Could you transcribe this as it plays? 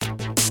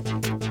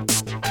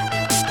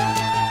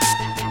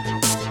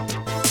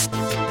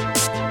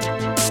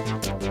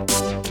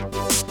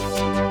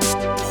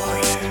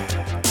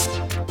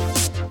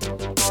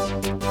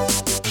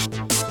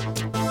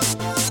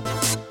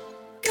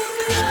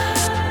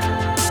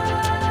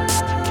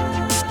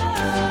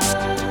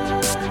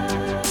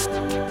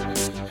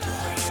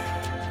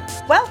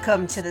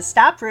Welcome to the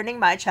Stop Ruining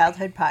My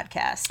Childhood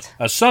podcast.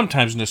 A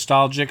sometimes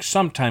nostalgic,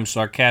 sometimes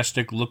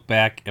sarcastic look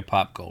back at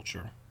pop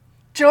culture.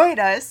 Join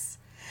us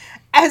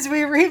as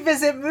we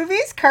revisit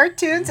movies,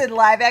 cartoons, and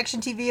live-action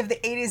TV of the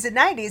 80s and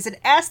 90s and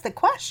ask the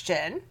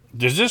question...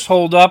 Does this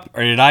hold up,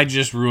 or did I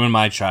just ruin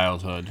my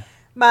childhood?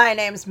 My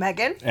name's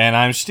Megan. And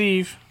I'm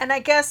Steve. And I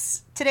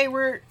guess today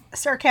we're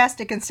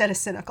sarcastic instead of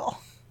cynical.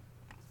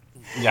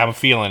 Yeah, I'm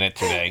feeling it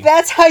today.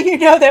 That's how you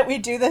know that we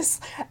do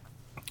this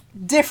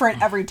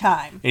different every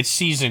time. It's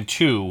season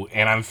 2,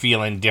 and I'm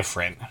feeling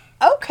different.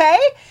 Okay.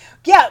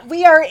 Yeah,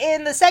 we are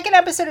in the second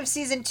episode of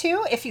season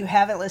 2. If you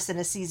haven't listened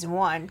to season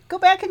 1, go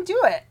back and do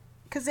it,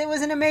 because it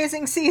was an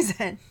amazing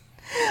season.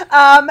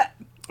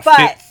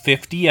 But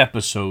 50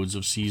 episodes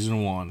of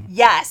season 1.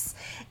 Yes.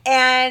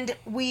 And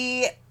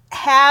we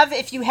have,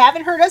 if you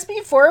haven't heard us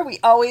before, we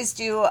always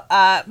do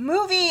a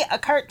movie, a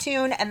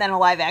cartoon, and then a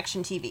live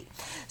action TV.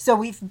 So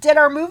we did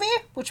our movie,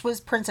 which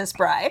was Princess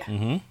Bride.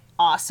 Mm-hmm.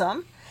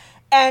 Awesome.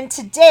 And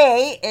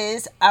today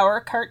is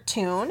our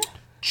cartoon,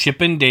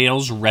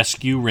 Chippendales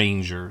Rescue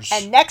Rangers.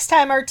 And next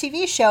time our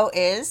TV show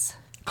is...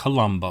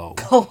 Columbo.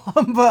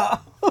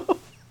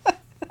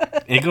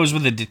 It goes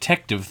with a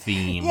detective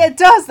theme. Yeah, it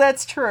does.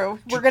 That's true.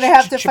 We're going to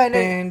have to find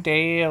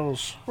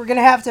Chippendales. We're going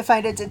to have to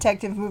find a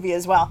detective movie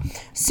as well.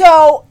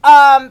 So,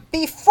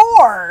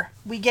 before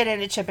we get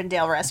into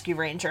Chippendale Rescue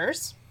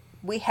Rangers,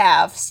 we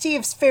have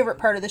Steve's favorite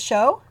part of the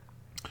show.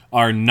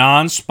 Our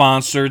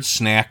non-sponsored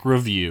snack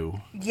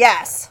review.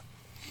 Yes.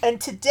 And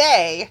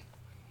today,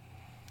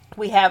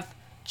 we have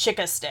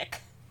Chick-a-Stick.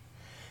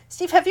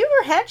 Steve, have you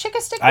ever had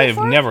Chick-a-Stick before? I have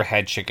never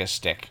had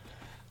Chick-a-Stick.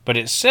 But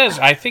it says,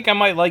 I think I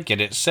might like it.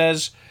 It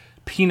says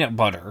peanut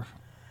butter.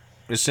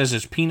 It says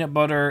it's peanut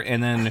butter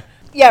and then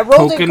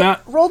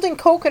coconut. Rolled in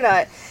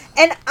coconut.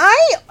 And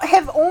I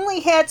have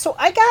only had, so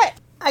I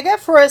got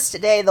for us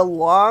today the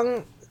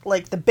long,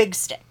 like the big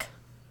stick.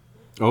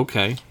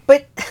 Okay.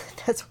 But,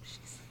 that's what she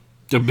said.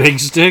 The big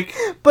stick?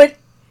 But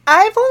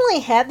I've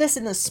only had this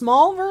in the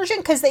small version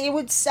because they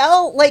would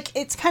sell, like,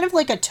 it's kind of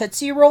like a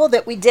Tootsie Roll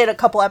that we did a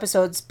couple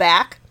episodes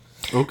back.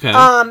 Okay.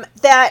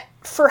 That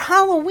for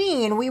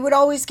Halloween, we would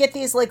always get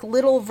these, like,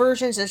 little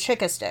versions of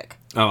Chick-a-Stick.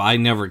 Oh, I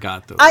never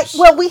got those.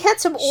 Well, we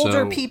had some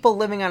older people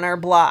living on our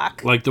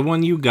block. Like, the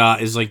one you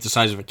got is, like, the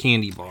size of a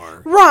candy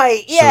bar.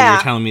 Right, yeah. So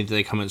you're telling me that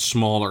they come in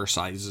smaller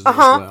sizes as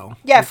well.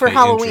 Yeah, okay, for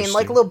Halloween,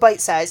 like a little bite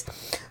size.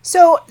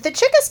 So, the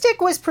Chick-a-Stick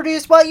was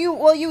produced, while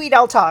you eat,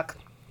 I'll talk.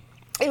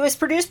 It was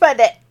produced by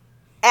the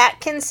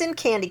Atkinson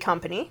Candy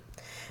Company.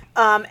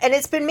 And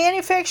it's been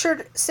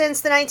manufactured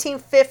since the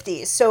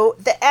 1950s. So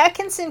the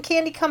Atkinson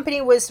Candy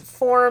Company was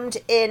formed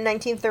in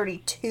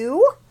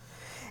 1932.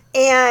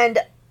 And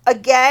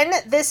again,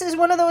 this is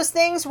one of those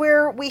things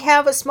where we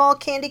have a small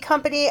candy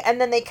company and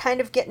then they kind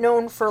of get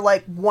known for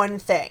like one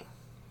thing,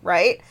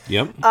 right?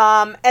 Yep.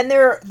 And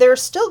they're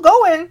still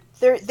going.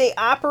 They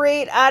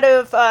operate out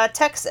of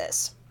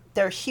Texas.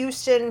 They're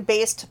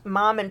Houston-based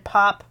mom and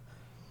pop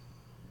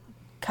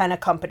kind of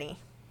company.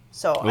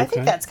 So okay. I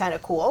think that's kind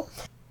of cool.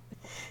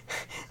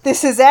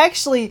 This is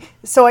actually,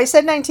 so I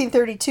said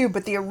 1932,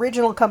 but the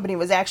original company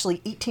was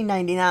actually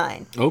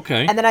 1899.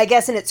 Okay. And then I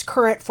guess in its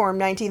current form,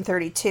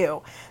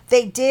 1932.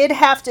 They did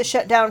have to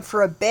shut down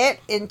for a bit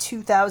in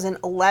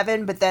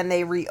 2011, but then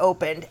they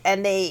reopened.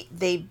 And they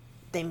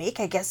make,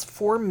 I guess,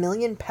 4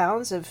 million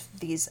pounds of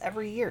these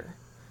every year.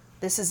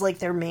 This is like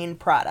their main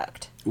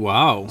product.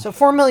 Wow. So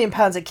 4 million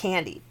pounds of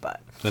candy,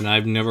 but... Then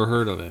I've never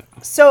heard of it.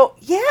 So,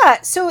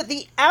 yeah. So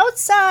the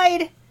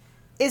outside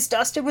is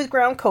dusted with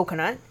ground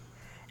coconut.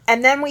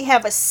 And then we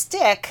have a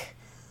stick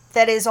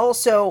that is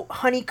also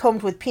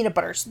honeycombed with peanut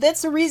butter. So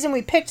that's the reason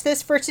we picked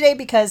this for today,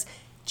 because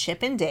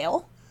Chip and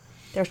Dale,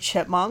 they're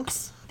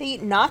chipmunks. They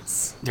eat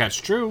nuts. That's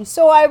true.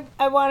 So I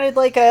wanted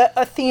like a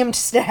themed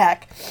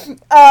snack.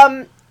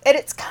 And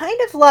it's kind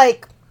of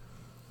like...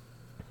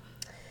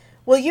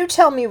 Well, you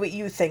tell me what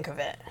you think of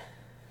it.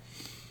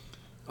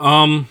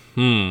 How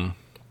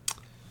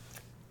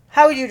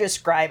would you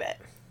describe it?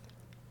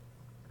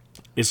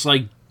 It's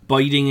like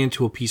biting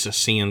into a piece of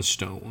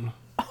sandstone.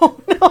 Oh,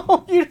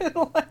 no, you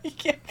didn't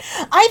like it.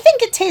 I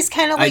think it tastes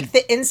kind of like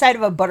the inside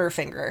of a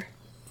Butterfinger.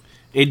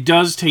 It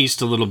does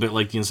taste a little bit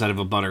like the inside of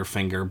a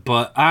Butterfinger,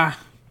 but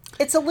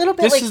it's a little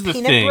bit like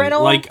peanut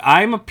brittle. Like,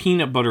 I'm a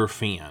peanut butter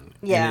fan.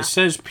 Yeah. And it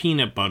says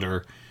peanut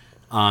butter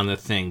on the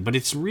thing, but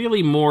it's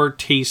really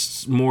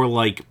tastes more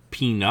like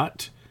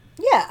peanut.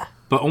 Yeah.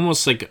 But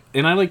almost like,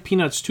 and I like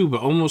peanuts too,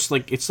 but almost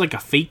like, it's like a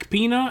fake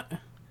peanut.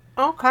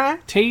 Okay.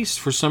 Taste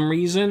for some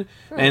reason.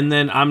 And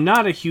then I'm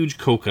not a huge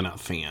coconut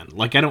fan.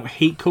 Like, I don't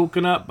hate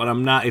coconut, but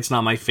it's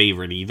not my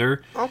favorite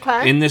either.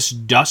 Okay. And this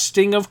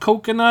dusting of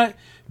coconut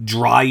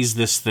dries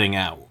this thing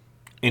out.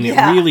 And it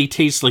really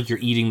tastes like you're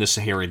eating the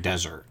Sahara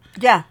Desert.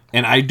 Yeah.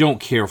 And I don't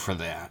care for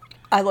that.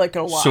 I like it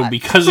a lot. So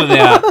because of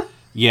that,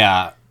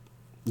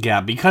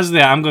 because of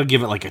that, I'm going to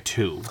give it like a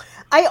 2.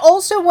 I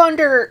also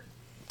wonder,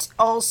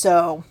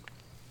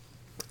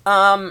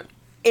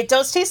 it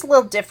does taste a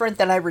little different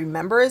than I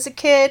remember as a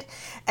kid,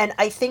 and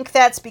I think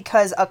that's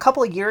because a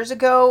couple of years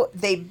ago,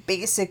 they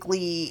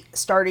basically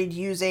started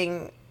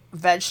using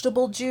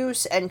vegetable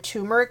juice and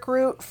turmeric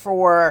root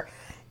for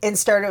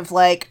instead of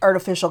like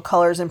artificial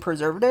colors and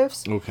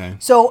preservatives. Okay.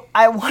 So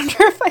I wonder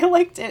if I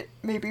liked it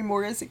maybe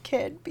more as a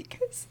kid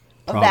because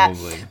of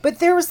Probably. that. But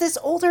there was this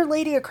older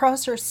lady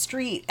across her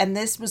street, and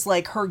this was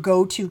like her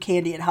go-to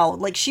candy at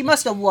Halloween. Like she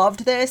must have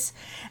loved this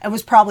and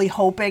was probably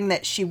hoping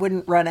that she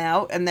wouldn't run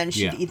out, and then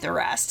she'd eat the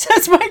rest.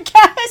 That's my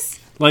guess.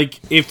 Like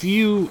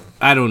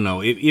I don't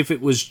know, if it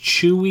was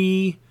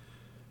chewy,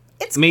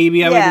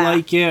 maybe I would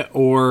like it,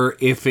 or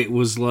if it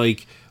was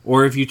like,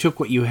 or if you took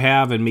what you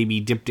have and maybe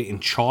dipped it in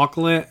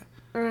chocolate,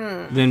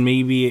 then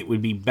maybe it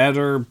would be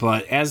better.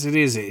 But as it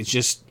is, it's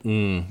just,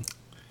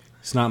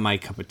 it's not my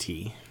cup of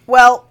tea.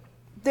 Well,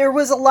 there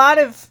was a lot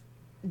of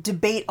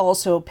debate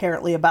also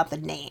apparently about the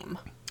name.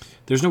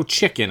 There's no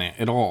chick in it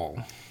at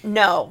all.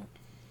 No.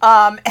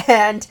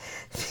 And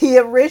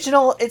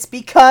it's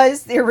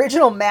because the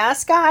original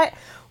mascot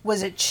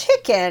was a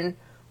chicken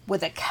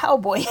with a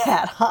cowboy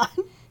hat on.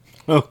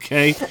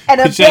 Okay. And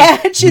a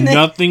badge.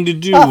 Nothing to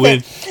do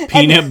with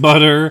peanut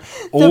butter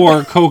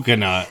or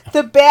coconut.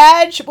 The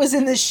badge was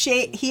in the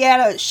shape, he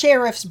had a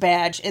sheriff's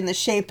badge in the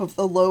shape of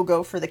the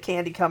logo for the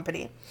candy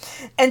company.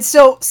 And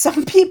so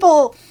some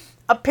people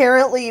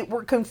apparently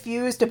were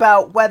confused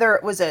about whether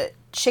it was a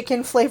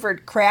chicken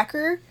flavored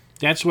cracker.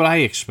 That's what I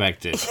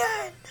expected.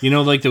 You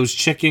know, like those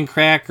chicken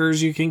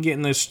crackers you can get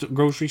in the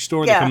grocery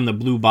store that come in the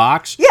blue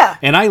box? Yeah.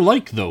 And I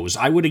like those.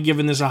 I would have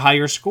given this a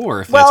higher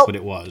score if that's what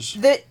it was.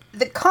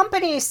 The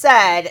company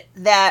said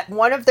that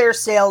one of their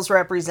sales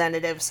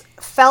representatives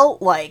felt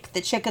like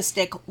the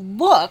Chick-a-Stick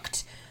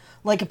looked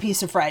like a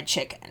piece of fried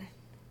chicken.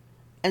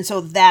 And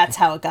so that's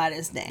how it got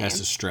his name.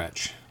 That's a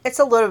stretch. It's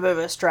a little bit of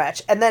a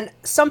stretch. And then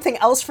something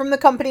else from the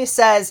company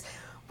says,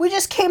 we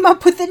just came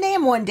up with the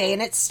name one day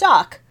and it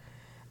stuck.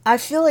 I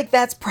feel like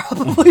that's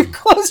probably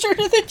closer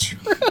to the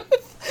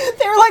truth.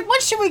 They were like,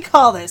 what should we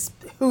call this?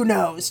 Who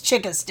knows?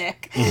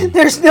 Chick-a-Stick.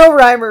 There's no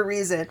rhyme or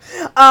reason.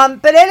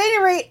 But at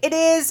any rate,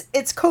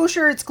 it's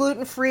kosher, it's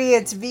gluten-free,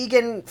 it's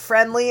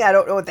vegan-friendly. I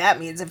don't know what that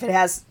means. If it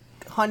has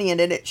honey in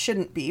it, it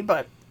shouldn't be,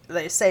 but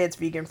they say it's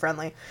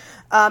vegan-friendly.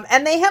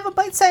 And they have a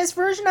bite-sized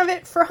version of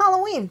it for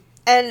Halloween.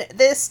 And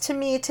this, to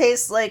me,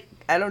 tastes like,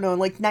 I don't know,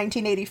 like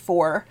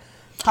 1984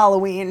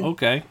 Halloween.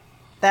 Okay.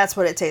 That's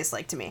what it tastes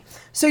like to me.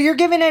 So you're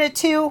giving it a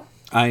 2?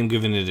 I'm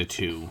giving it a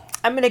 2.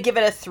 I'm going to give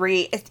it a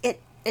 3.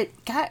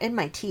 It got in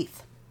my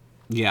teeth.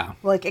 Yeah.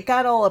 Like, it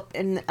got all up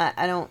in...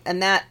 I don't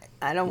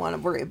want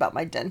to worry about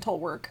my dental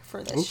work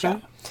for this show.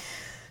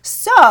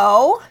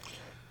 So...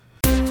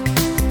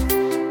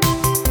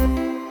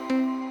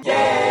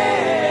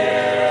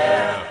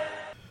 Yeah!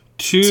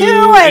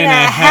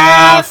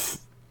 2.5.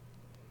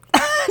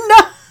 No.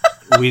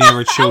 We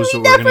never chose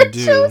what we're going to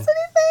do. Chose anything?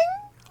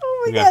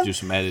 We have to do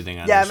some editing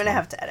on this. Yeah, I'm going to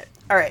have to edit.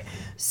 All right.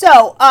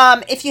 So,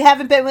 if you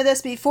haven't been with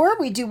us before,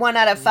 we do 1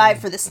 out of 5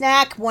 for the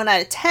snack, 1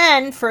 out of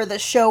 10 for the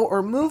show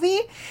or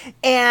movie.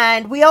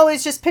 And we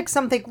always just pick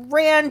something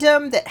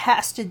random that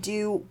has to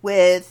do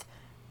with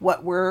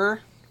what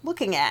we're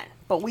looking at.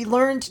 But we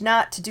learned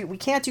we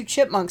can't do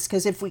chipmunks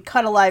because if we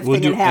cut a live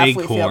thing in half,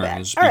 we feel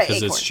bad. All right,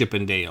 because it's Chip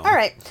and Dale. All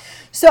right.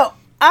 So,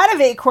 out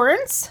of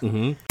acorns.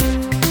 Mm-hmm.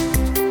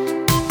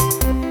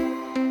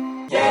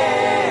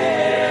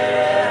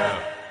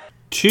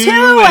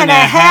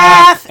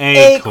 2.5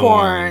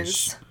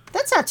 acorns.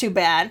 That's not too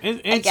bad,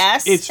 I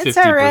guess. It's 50%. It's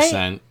all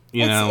right.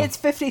 It's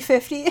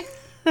 50-50.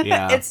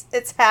 Yeah.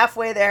 It's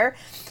halfway there.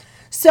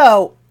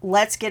 So,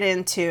 let's get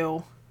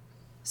into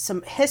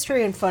some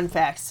history and fun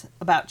facts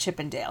about Chip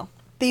and Dale.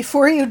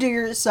 Before you do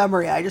your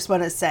summary, I just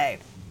want to say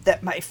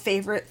that my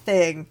favorite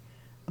thing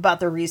about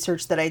the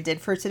research that I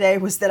did for today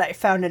was that I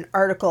found an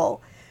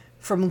article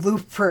from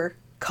Looper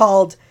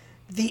called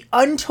The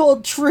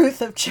Untold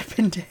Truth of Chip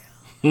and Dale.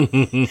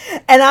 And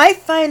I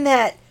find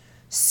that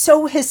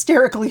so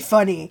hysterically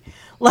funny.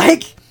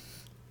 Like,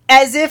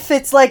 as if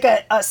it's like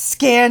a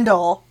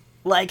scandal.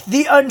 Like,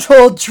 the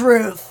untold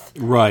truth.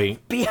 Right.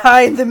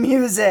 Behind the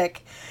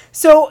music.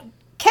 So,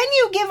 can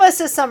you give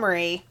us a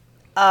summary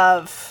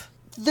of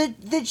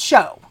the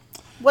show?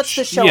 What's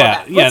the show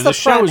about? What's the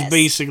show is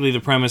basically,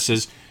 the premise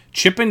is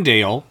Chip and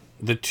Dale,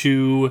 the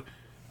two,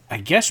 I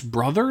guess,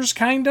 brothers,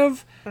 kind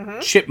of,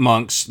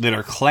 chipmunks that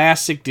are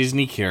classic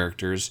Disney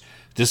characters,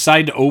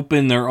 decide to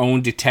open their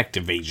own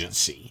detective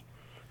agency.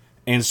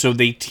 And so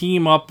they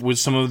team up with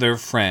some of their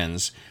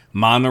friends.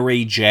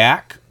 Monterey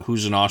Jack,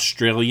 who's an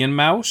Australian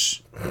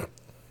mouse.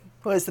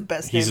 Who is the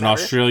best He's name an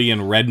ever.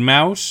 Australian red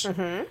mouse.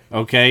 Mm-hmm.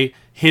 Okay.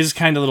 His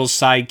kind of little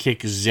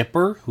sidekick,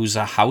 Zipper, who's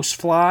a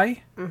housefly.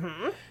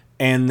 Mm-hmm.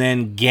 And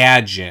then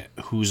Gadget,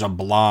 who's a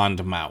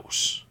blonde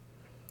mouse.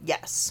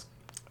 Yes.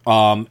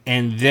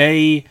 And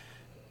they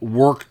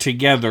work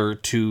together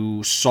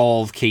to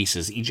solve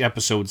cases. Each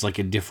episode's like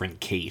a different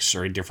case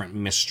or a different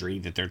mystery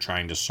that they're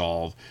trying to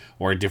solve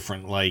or a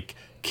different like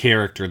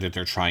character that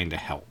they're trying to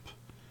help.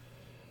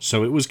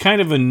 So it was kind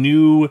of a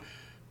new,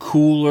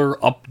 cooler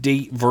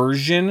update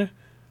version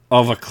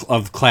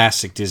of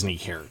classic Disney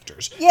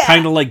characters. Yeah.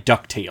 Kind of like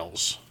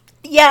DuckTales.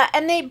 Yeah,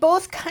 and they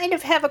both kind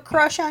of have a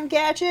crush on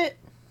Gadget.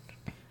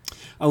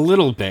 A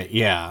little bit,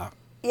 yeah.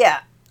 Yeah.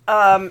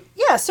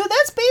 Yeah, so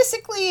that's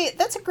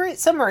a great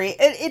summary.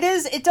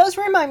 It does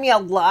remind me a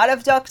lot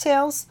of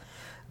DuckTales.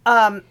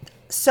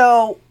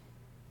 So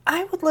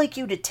I would like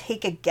you to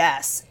take a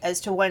guess as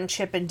to when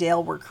Chip and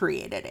Dale were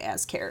created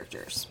as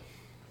characters.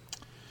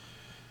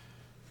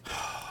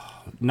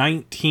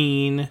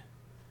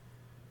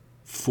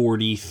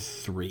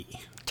 1943.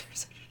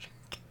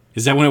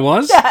 Is that when it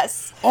was?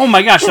 Yes. Oh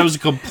my gosh, that was a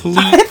complete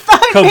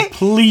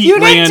You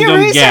didn't do random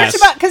research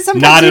guess. because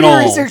sometimes Not you at do all.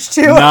 research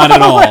too. Not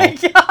at all. Oh my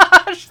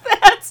gosh,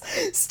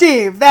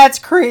 Steve. That's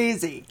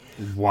crazy.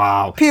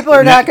 Wow. People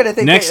are not going to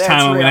think next that's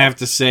time I'm real. going to have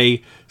to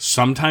say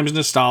sometimes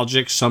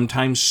nostalgic,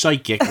 sometimes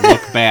psychic.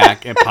 Look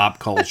back at pop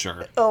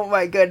culture. Oh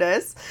my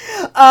goodness.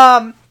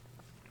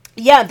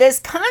 Yeah, this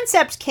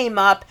concept came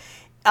up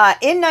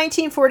in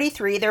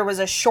 1943. There was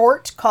a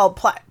short called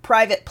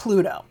Private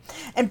Pluto.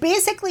 And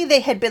basically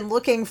they had been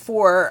looking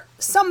for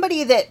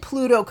somebody that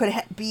Pluto could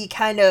be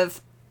kind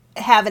of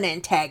have an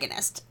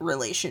antagonist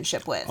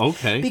relationship with.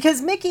 Okay.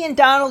 Because Mickey and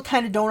Donald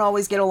kind of don't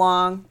always get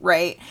along,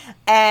 right?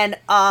 And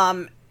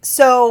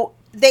so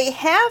they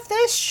have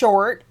this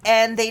short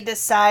and they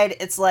decide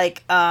it's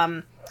like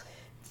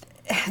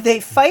they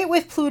fight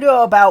with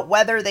Pluto about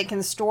whether they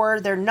can store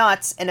their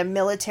nuts in a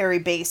military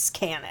base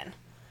cannon.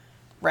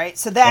 Right?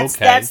 So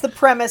that's the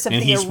premise of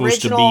and the he's original.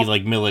 supposed to be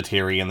like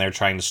military and they're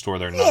trying to store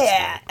their nuts.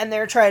 Yeah, there. and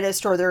they're trying to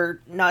store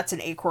their nuts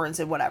and acorns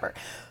and whatever.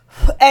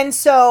 And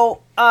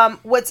so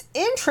what's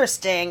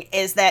interesting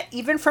is that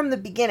even from the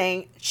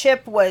beginning,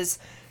 Chip was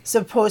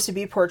supposed to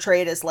be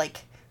portrayed as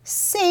like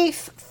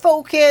safe,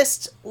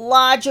 focused,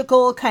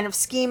 logical, kind of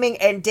scheming,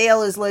 and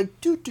Dale is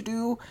like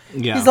doo-doo-doo.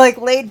 Yeah. He's like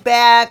laid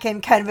back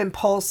and kind of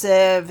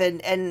impulsive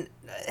and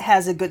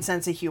has a good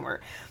sense of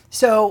humor.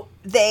 So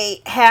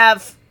they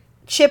have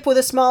Chip with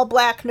a small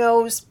black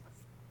nose,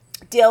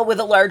 Dale with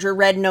a larger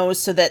red nose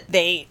so that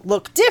they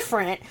look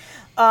different.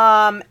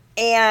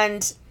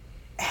 And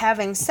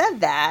having said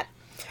that,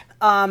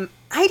 I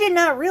did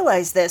not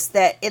realize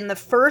that in the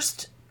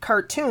first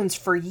cartoons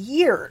for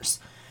years,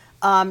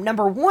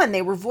 number one,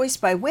 they were voiced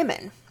by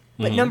women,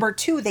 but number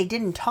two, they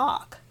didn't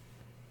talk.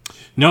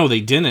 No, they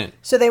didn't.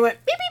 So they went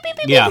beep, beep, beep,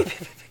 beep, Yeah. beep, beep,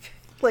 beep,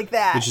 beep, like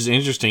that. Which is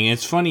interesting.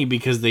 It's funny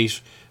because they,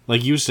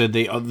 like you said,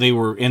 they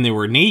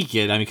were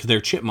naked. I mean, because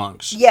they're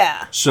chipmunks.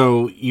 Yeah.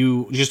 So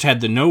you just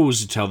had the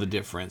nose to tell the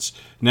difference.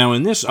 Now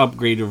in this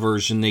upgraded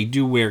version, they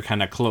do wear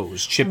kind of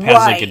clothes. Chip has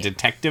like a Right.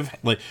 detective,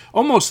 like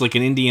almost like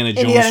an Indiana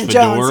Jones Indiana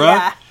fedora, Jones,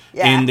 yeah.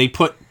 Yeah. and they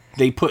put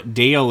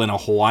Dale in a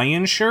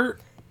Hawaiian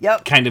shirt.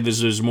 Yep. Kind of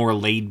is more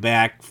laid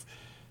back,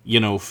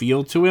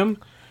 feel to him.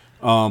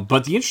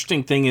 But the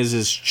interesting thing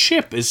is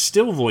Chip is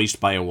still voiced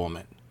by a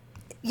woman.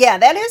 Yeah,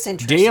 that is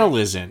interesting. Dale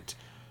isn't.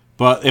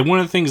 But one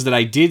of the things that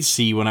I did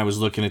see when I was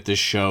looking at this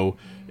show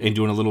and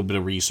doing a little bit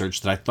of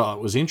research that I thought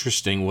was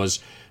interesting was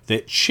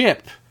that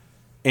Chip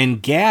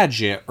and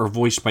Gadget are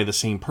voiced by the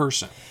same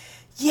person.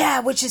 Yeah,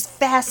 which is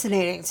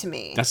fascinating to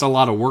me. That's a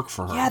lot of work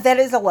for her. Yeah, that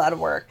is a lot of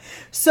work.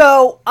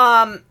 So,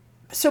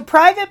 so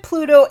Private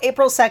Pluto,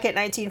 April 2nd,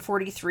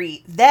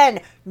 1943.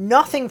 Then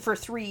nothing for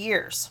 3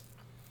 years.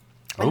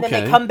 And then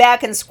they come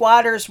back and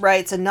Squatters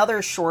writes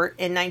another short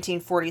in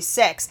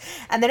 1946.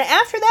 And then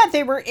after that,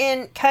 they were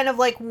in kind of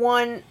like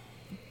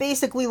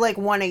basically like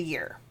one a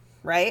year,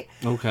 right?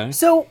 Okay.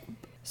 So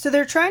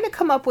they're trying to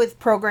come up with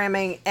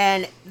programming,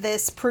 and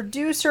this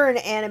producer and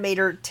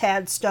animator,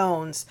 Tad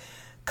Stones,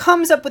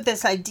 comes up with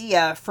this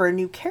idea for a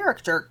new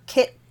character,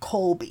 Kit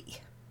Colby.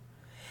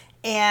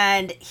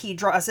 And he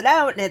draws it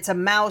out, and it's a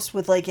mouse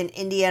with like an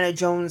Indiana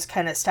Jones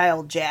kind of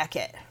style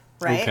jacket,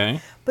 right?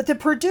 Okay. But the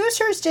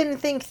producers didn't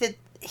think that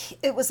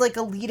it was like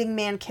a leading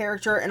man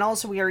character, and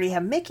also we already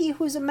have Mickey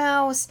who's a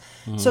mouse.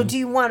 So do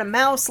you want a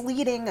mouse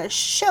leading a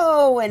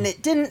show? And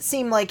it didn't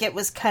seem like it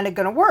was kind of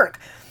going to work.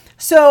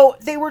 So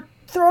they were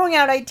throwing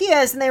out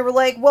ideas, and they were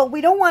like, well,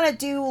 we don't want to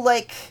do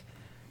like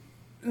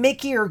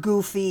Mickey or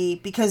Goofy,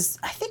 because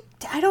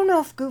I don't know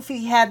if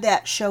Goofy had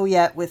that show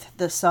yet with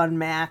the son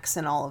Max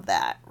and all of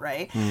that,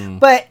 right?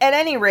 But at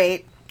any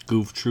rate,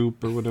 Goof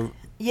Troop or whatever.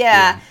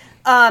 yeah.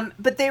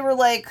 But they were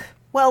like,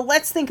 well,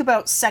 let's think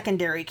about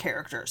secondary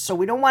characters. So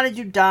we don't want to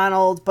do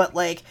Donald, but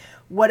like,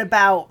 what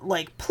about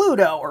like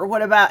Pluto, or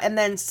what about, and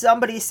then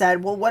somebody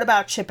said, well, what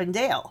about Chip and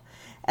Dale?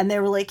 And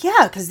they were like,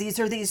 yeah, because these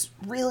are these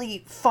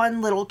really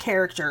fun little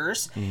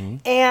characters,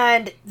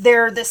 and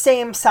they're the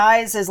same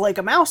size as like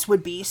a mouse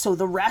would be. So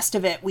the rest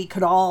of it, we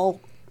could all,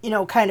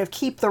 kind of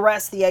keep the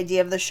rest of the idea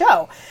of the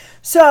show.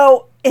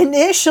 So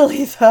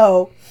initially,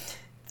 though,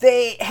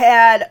 they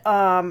had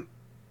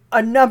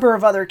a number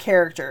of other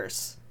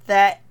characters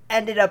that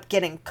ended up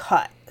getting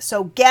cut.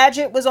 So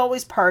Gadget was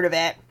always part of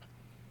it.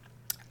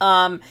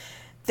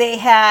 They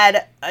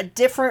had a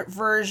different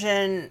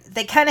version.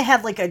 They kind of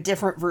had like a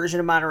different version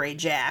of Monterey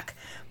Jack.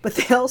 But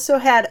they also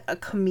had a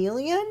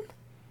chameleon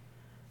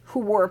who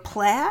wore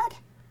plaid.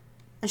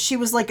 And she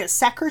was like a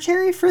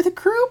secretary for the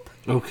group.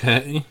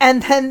 Okay.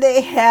 And then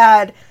they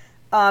had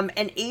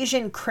an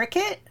Asian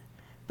cricket.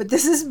 But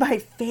this is my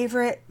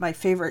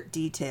favorite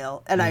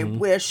detail. And I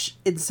wish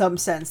in some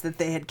sense that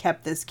they had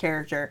kept this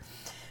character.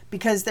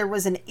 Because there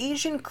was an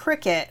Asian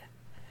cricket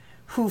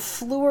who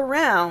flew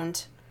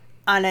around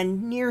on a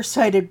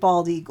nearsighted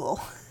bald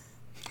eagle.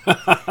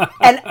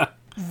 And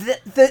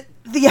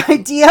the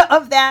idea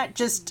of that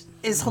just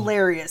is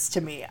hilarious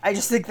to me. I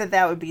just think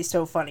that would be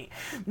so funny.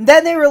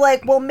 Then they were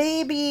like, well,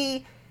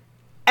 maybe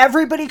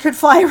everybody could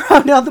fly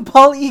around on the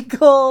bald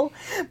eagle,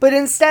 but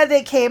instead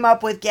they came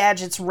up with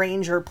Gadget's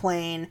Ranger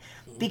plane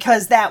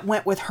because that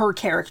went with her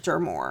character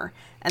more.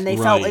 And they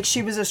felt like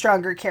she was a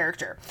stronger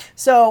character.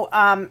 So,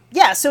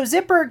 so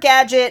Zipper,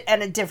 Gadget,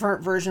 and a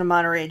different version of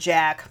Monterey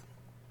Jack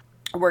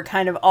were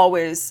kind of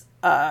always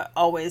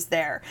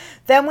there.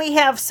 Then we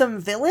have some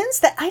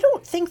villains that I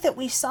don't think that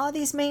we saw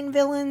these main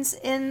villains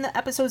in the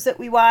episodes that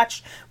we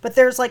watched, but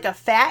there's like a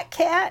fat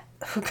cat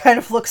who kind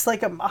of looks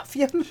like a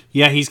mafia.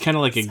 Yeah, he's kind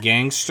of like a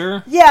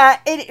gangster. Yeah,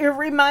 it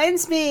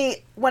reminds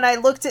me, when I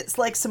looked at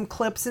like some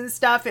clips and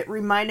stuff, it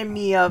reminded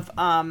me of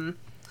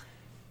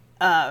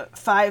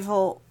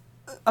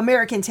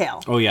American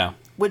Tail. Oh, yeah.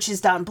 Which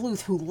is Don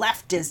Bluth, who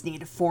left Disney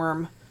to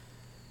form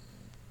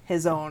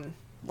his own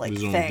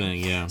thing.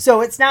 Yeah.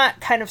 So it's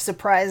not kind of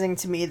surprising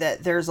to me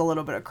that there's a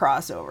little bit of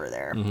crossover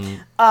there.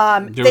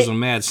 Mm-hmm. There was a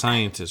mad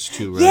scientist,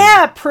 too, right?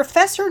 Yeah,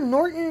 Professor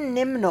Norton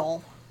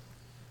Nimnall.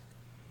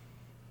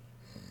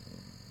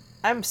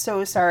 I'm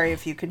so sorry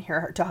if you can hear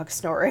our dog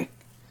snoring.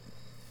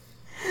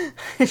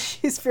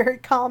 She's very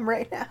calm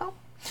right now.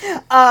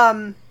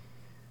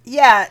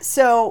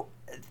 So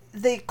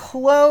the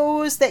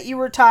clothes that you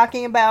were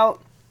talking about,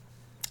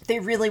 they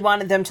really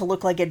wanted them to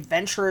look like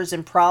adventurers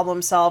and problem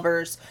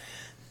solvers.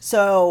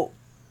 So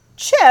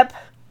Chip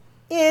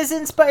is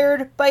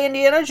inspired by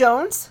Indiana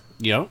Jones.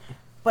 Yep.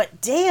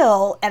 But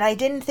Dale, and I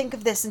didn't think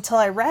of this until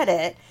I read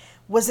it,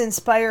 was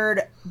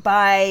inspired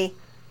by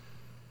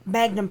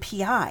Magnum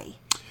P.I.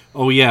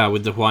 Oh, yeah,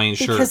 with the Hawaiian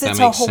shirt. Because it's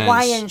a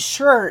Hawaiian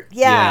shirt.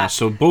 Yeah.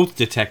 So both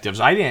detectives.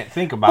 I didn't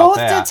think about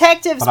that. Both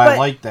detectives, but I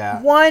like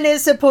that. One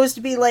is supposed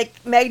to be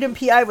like, Magnum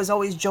P.I. was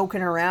always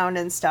joking around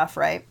and stuff,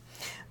 right?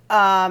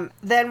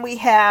 Then we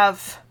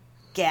have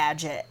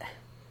Gadget.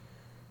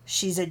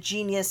 She's a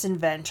genius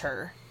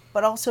inventor,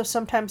 but also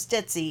sometimes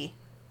ditzy.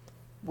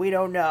 We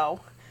don't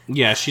know.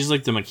 Yeah, she's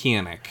like the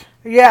mechanic.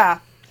 Yeah.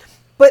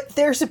 But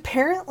there's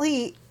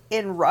apparently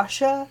in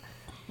Russia,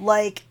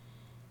 like,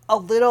 a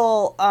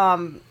little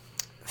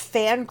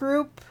fan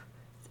group,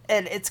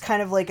 and it's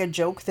kind of like a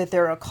joke that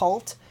they're a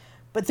cult,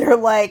 but they're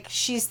like,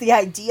 she's the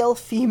ideal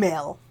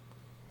female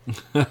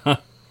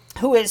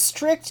who is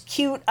strict,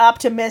 cute,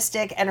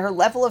 optimistic, and her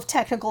level of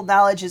technical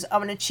knowledge is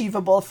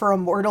unachievable for a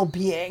mortal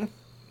being.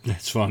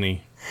 That's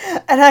funny.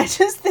 And I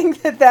just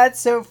think that that's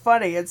so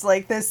funny. It's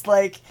like this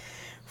like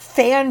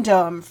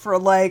fandom for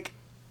like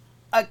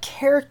a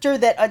character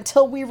that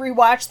until we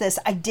rewatched this,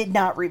 I did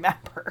not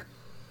remember.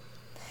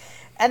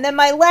 And then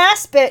my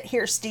last bit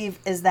here, Steve,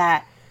 is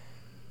that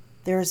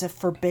there's a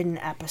forbidden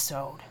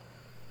episode.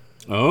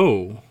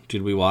 Oh,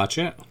 did we watch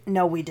it?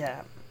 No, we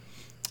didn't.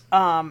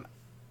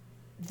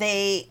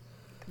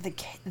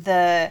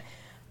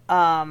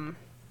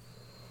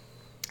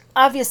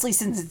 Obviously,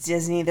 since it's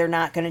Disney, they're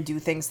not going to do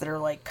things that are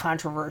like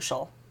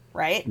controversial,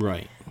 right?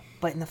 Right.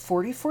 But in the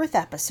 44th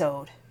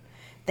episode,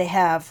 they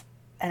have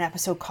an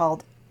episode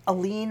called A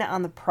Lien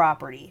on the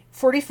Property.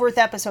 44th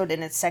episode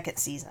in its second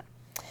season.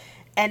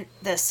 And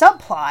the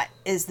subplot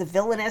is the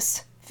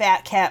villainous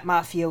fat cat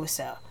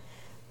mafiosa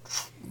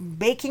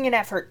making an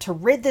effort to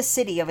rid the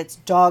city of its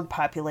dog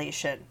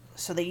population.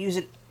 So they use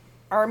an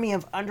army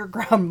of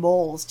underground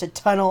moles to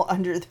tunnel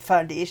under the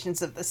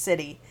foundations of the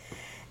city.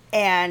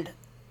 And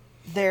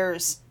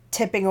there's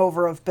tipping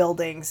over of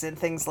buildings and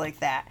things like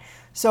that.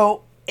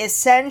 So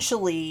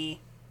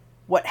essentially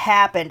what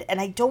happened, and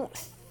I don't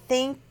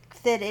think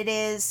that it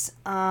is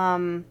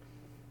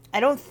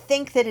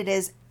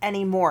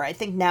anymore. I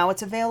think now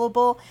it's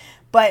available,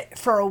 but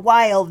for a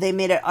while they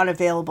made it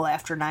unavailable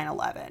after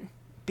 9/11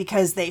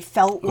 because they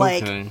felt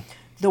like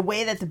the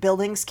way that the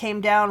buildings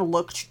came down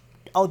looked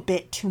a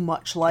bit too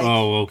much like.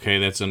 Oh, okay,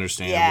 that's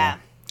understandable. Yeah.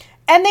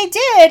 And they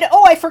did.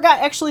 Oh, I forgot.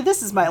 Actually,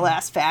 this is my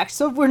last fact,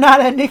 so we're not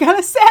ending on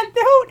a sad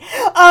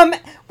note.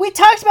 We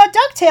talked about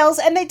DuckTales,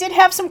 and they did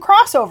have some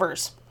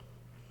crossovers.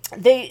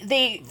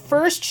 They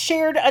first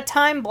shared a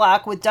time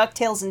block with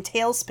DuckTales and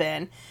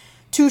Tailspin,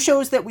 two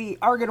shows that we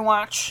are going to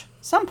watch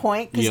some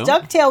point, because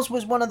DuckTales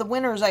was one of the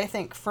winners, I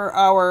think, for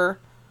our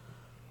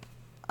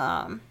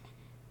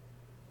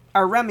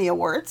Remy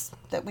Awards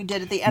that we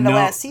did at the end of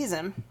last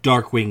season.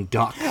 Darkwing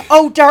Duck.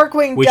 Oh,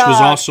 Darkwing Duck. Which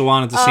was also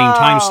on at the same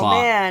time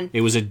slot. Man.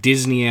 It was a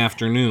Disney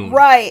afternoon.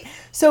 Right.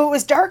 So it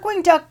was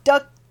Darkwing Duck,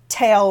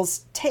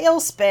 DuckTales,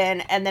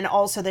 Tailspin, and then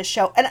also this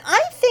show. And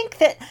I think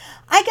that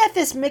I got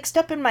this mixed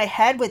up in my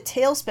head with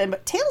Tailspin,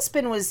 but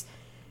Tailspin was...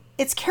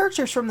 It's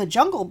characters from the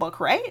Jungle Book,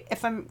 right?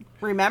 If I'm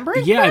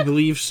remembering Yeah, correct? I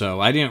believe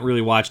so. I didn't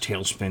really watch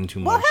Tailspin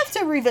too much. We'll have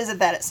to revisit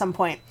that at some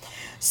point.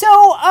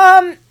 So,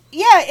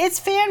 yeah, its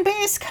fan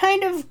base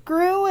kind of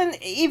grew, and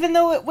even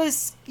though it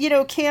was,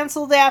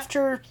 canceled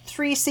after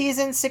 3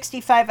 seasons,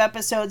 65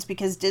 episodes,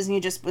 because Disney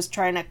just was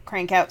trying to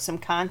crank out some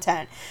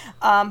content.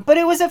 But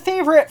it was a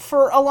favorite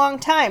for a long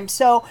time.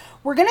 So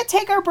we're going to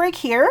take our break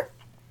here.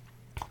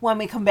 When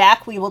we come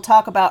back, we will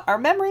talk about our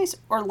memories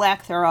or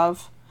lack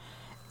thereof.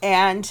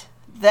 And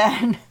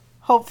then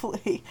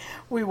hopefully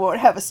we won't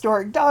have a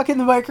snoring dog in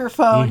the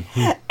microphone.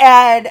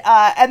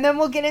 And then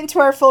we'll get into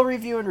our full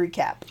review and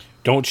recap.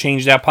 Don't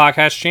change that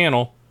podcast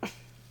channel.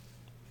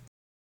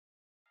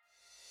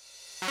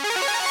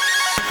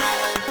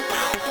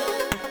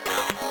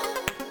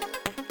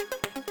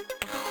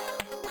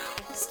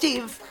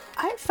 Steve,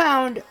 I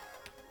found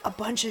a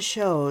bunch of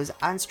shows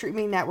on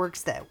streaming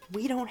networks that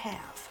we don't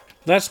have.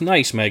 That's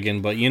nice,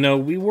 Megan, but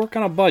we work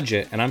on a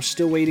budget, and I'm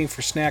still waiting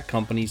for snack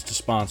companies to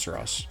sponsor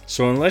us.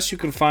 So unless you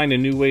can find a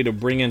new way to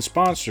bring in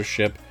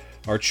sponsorship,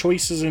 our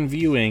choices in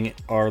viewing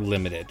are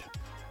limited.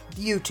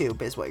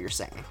 YouTube is what you're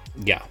saying.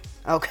 Yeah.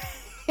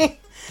 Okay.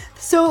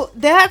 So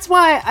that's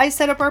why I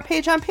set up our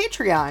page on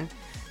Patreon.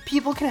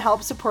 People can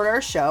help support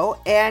our show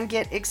and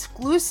get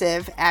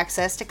exclusive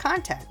access to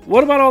content.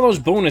 What about all those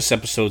bonus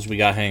episodes we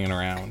got hanging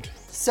around?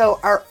 So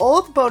our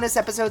old bonus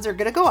episodes are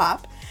going to go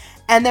up,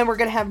 and then we're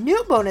going to have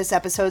new bonus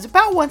episodes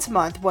about once a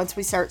month once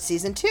we start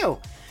season 2.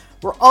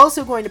 We're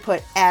also going to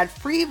put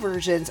ad-free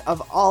versions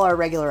of all our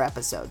regular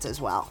episodes as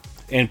well.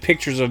 And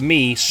pictures of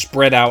me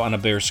spread out on a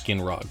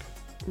bearskin rug.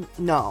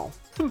 No.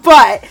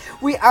 But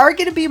we are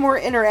going to be more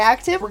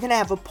interactive. We're going to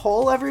have a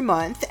poll every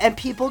month, and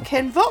people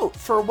can vote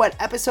for what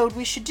episode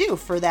we should do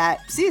for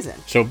that season.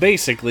 So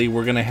basically,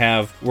 we're going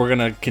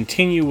to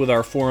continue with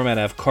our format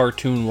of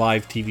cartoon,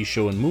 live TV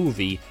show, and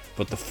movie,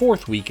 but the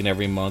fourth week in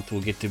every month will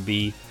get to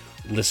be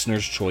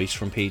listener's choice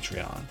from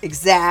Patreon.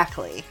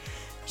 Exactly.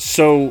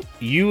 So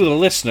you, the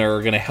listener,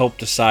 are going to help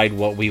decide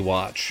what we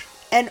watch.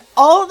 And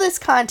all of this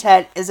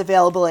content is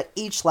available at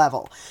each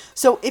level.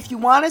 So if you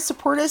want to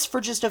support us for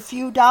just a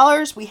few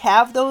dollars, we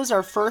have those.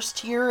 Our first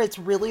tier, it's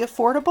really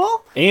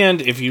affordable.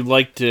 And if you'd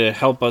like to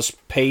help us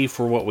pay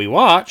for what we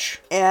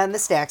watch, and the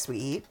snacks we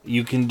eat,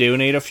 you can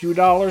donate a few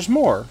dollars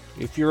more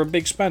if you're a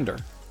big spender.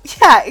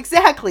 Yeah,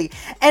 exactly.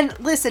 And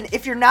listen,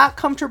 if you're not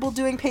comfortable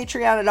doing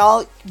Patreon at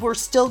all, we're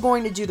still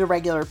going to do the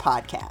regular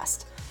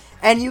podcast.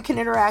 And you can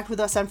interact with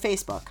us on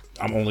Facebook.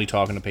 I'm only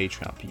talking to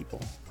Patreon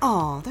people.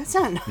 Oh, that's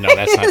not nice. No,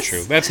 that's not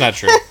true. That's not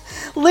true.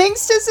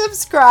 Links to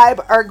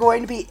subscribe are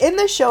going to be in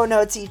the show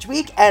notes each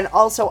week and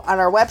also on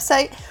our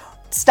website,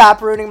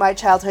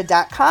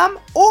 stopruiningmychildhood.com,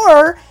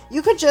 or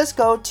you could just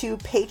go to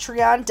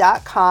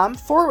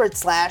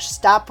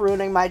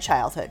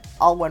patreon.com/stopruiningmychildhood.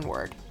 All one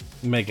word.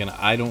 Megan,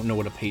 I don't know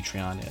what a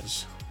Patreon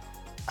is.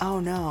 Oh,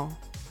 no.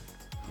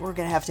 We're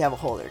going to have a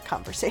whole other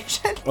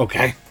conversation.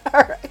 Okay.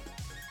 All right.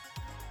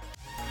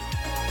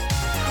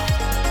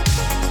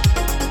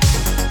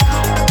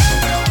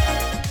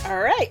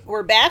 All right,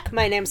 we're back.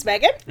 My name's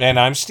Megan. And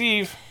I'm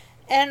Steve.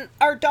 And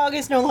our dog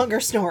is no longer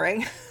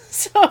snoring.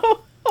 So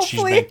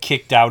hopefully... She's been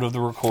kicked out of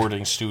the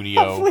recording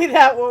studio. Hopefully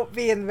that won't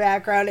be in the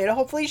background. And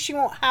hopefully she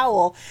won't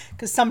howl,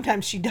 because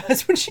sometimes she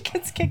does when she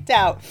gets kicked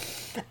out.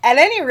 At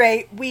any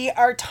rate, we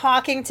are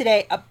talking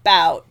today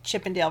about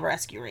Chip 'n Dale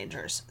Rescue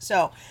Rangers.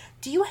 So,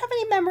 do you have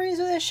any memories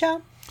of this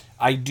show?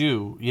 I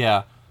do,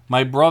 yeah.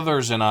 My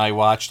brothers and I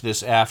watched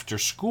this after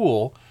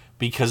school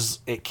because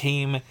it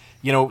came...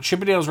 Chip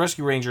 'n Dale's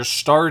Rescue Rangers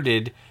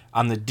started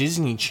on the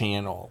Disney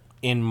Channel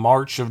in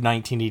March of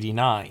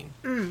 1989.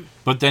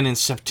 But then in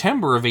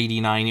September of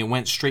 89, it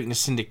went straight into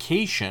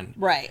syndication.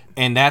 Right.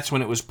 And that's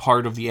when it was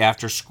part of the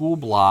after-school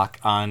block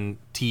on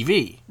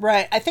TV.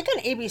 Right. I think on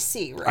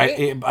ABC, right?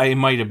 It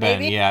might have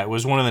been, Maybe? yeah. It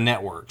was one of the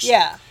networks.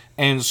 Yeah.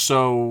 And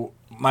so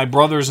my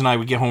brothers and I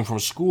would get home from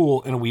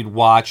school and we'd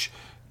watch,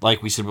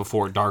 like we said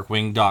before,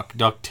 Darkwing Duck,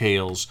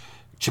 DuckTales,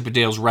 Chip 'n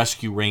Dale's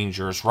Rescue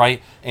Rangers,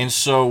 right? And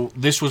so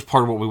this was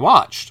part of what we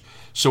watched.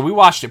 So we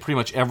watched it pretty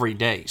much every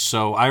day.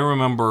 So I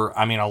remember,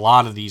 a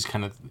lot of these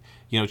kind of,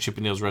 Chip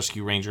 'n Dale's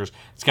Rescue Rangers.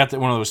 It's got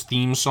one of those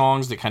theme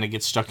songs that kind of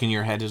gets stuck in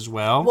your head as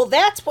well. Well,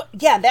 that's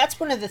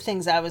one of the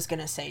things I was going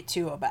to say,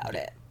 too, about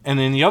it. And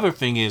then the other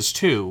thing is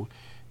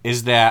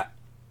that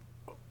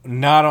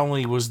not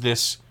only was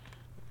this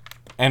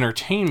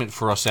entertainment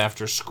for us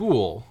after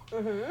school,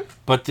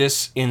 but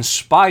this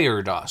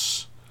inspired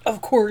us.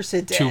 Of course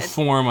it did. To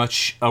form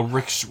a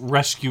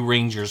Rescue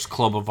Rangers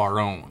club of our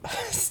own.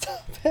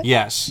 Stop it.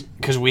 Yes,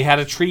 because we had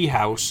a tree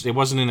house. It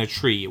wasn't in a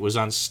tree. It was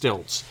on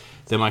stilts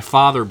that my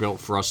father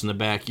built for us in the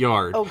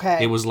backyard.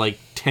 Okay. It was like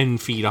 10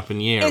 feet up in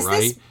the air,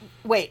 right?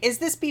 Is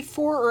this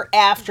before or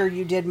after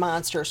you did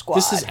Monster Squad?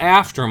 This is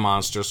after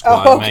Monster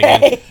Squad, okay.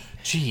 Megan.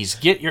 Jeez,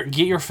 get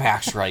your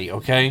facts right,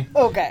 okay?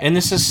 Okay. And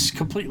this is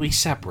completely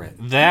separate.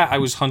 That I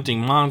was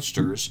hunting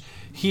monsters.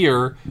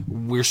 Here,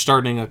 we're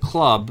starting a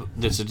club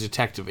that's a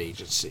detective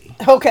agency.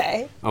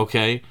 Okay.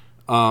 Okay?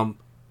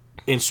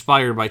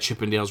 Inspired by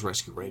Chip 'n Dale's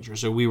Rescue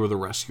Rangers. So we were the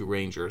Rescue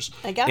Rangers.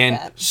 I got and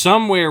that. And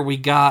somewhere we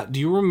got... Do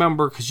you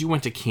remember... Because you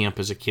went to camp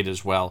as a kid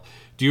as well.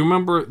 Do you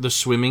remember the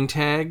swimming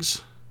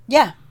tags?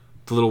 Yeah.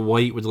 The little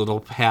white with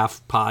little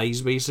half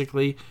pies,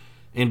 basically?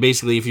 And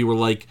basically, if you were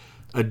like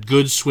a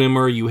good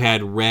swimmer, you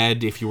had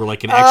red. If you were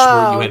like an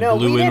expert, you had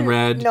blue and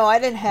red. No, I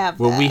didn't have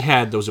that. Well, we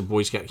had those at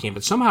Boy Scout camp.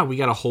 But somehow we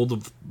got a hold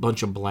of a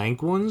bunch of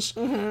blank ones.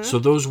 Mm-hmm. So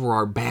those were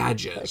our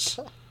badges.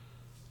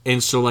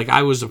 And so, like,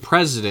 I was the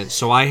president,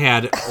 so I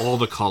had all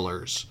the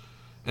colors.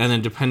 and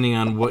then depending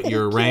on what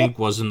your rank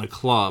was in the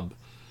club,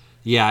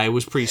 yeah, it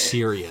was pretty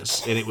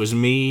serious. And it was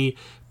me,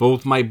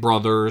 both my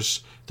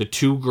brothers, the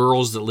 2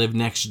 girls that lived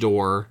next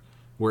door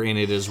were in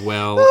it as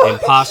well, and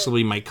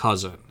possibly my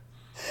cousin.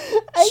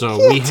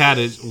 So we had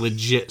a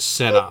legit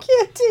setup. I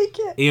can't take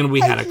it. And we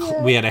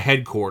had a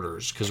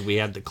headquarters because we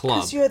had the club.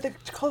 Because you had the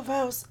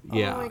clubhouse.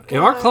 Yeah. Oh my God. And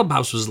our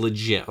clubhouse was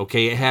legit,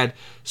 okay? It had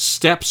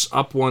steps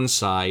up one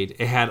side.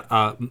 It had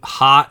a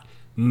hot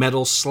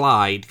metal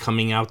slide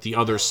coming out the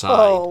other side.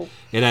 Oh.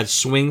 It had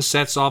swing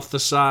sets off the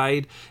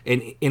side,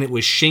 and it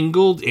was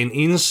shingled, and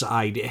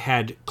inside it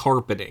had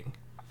carpeting.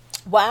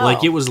 Wow.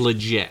 Like, it was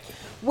legit.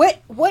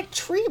 What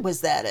tree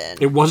was that in?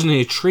 It wasn't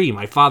a tree.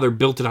 My father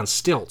built it on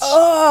stilts.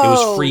 Oh, it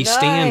was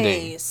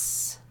freestanding.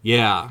 Nice.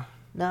 Yeah.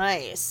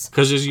 Nice.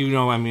 Because as you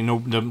know, I mean,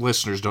 the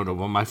listeners don't know,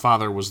 but my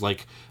father was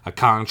like a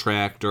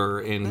contractor,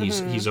 and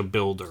he's a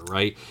builder,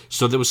 right?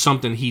 So there was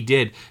something he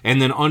did,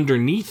 and then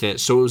underneath it,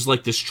 so it was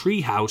like this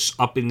tree house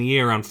up in the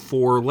air on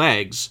 4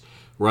 legs,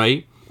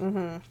 right?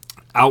 Mm-hmm.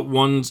 Out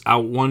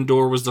one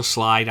door was the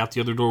slide, out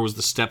the other door was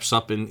the steps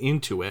up and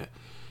into it.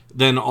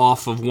 Then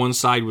off of one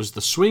side was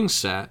the swing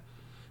set,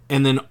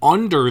 and then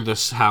under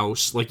this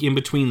house, like in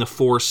between the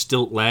 4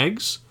 stilt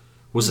legs,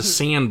 was a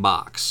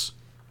sandbox.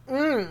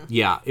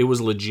 Yeah, it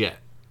was legit.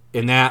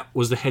 And that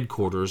was the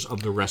headquarters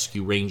of the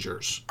Rescue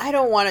Rangers. I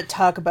don't want to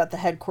talk about the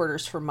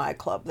headquarters for my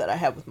club that I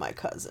have with my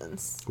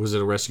cousins. Was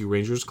it a Rescue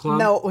Rangers club?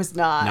 No, it was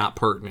not. Not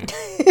pertinent.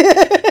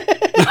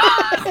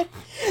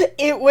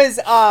 It was,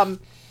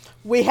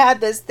 we had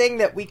this thing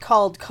that we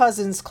called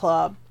Cousins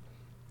Club,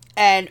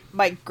 and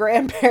my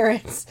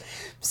grandparents,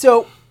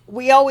 so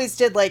we always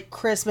did like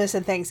Christmas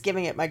and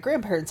Thanksgiving at my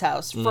grandparents'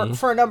 house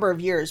for a number of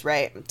years,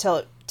 right? Until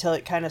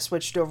it kind of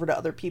switched over to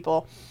other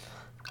people.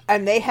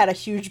 And they had a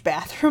huge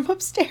bathroom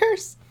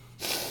upstairs.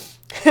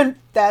 And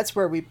that's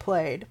where we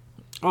played.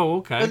 Oh,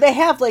 okay. But they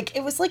have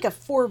it was like a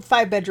 4 or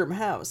 5 bedroom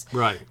house.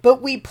 Right.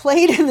 But we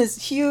played in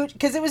this huge,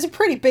 because it was a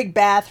pretty big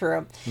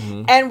bathroom.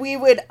 Mm-hmm. And we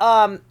would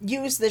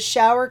use the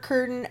shower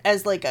curtain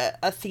as like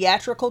a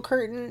theatrical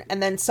curtain.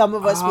 And then some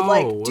of us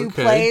would do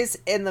plays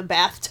in the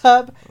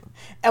bathtub.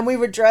 And we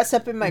would dress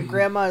up in my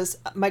grandma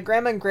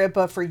and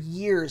grandpa for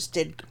years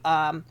did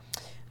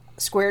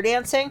square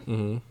dancing.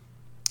 Mm-hmm.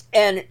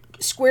 And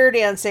square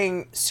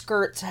dancing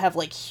skirts have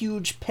like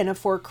huge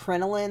pinafore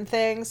crinoline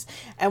things,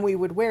 and we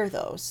would wear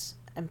those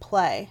and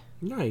play.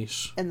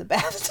 Nice. In the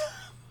bathtub.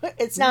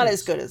 It's not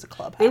as good as a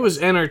clubhouse. It was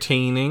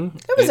entertaining.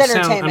 It was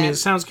entertainment. It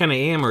sounds kind of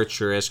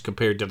amateurish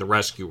compared to the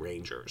Rescue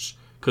Rangers,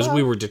 because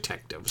we were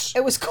detectives.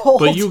 It was cold.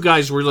 But you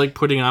guys were like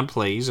putting on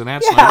plays, and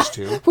that's nice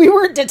too. We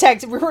weren't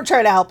detectives. We weren't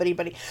trying to help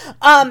anybody.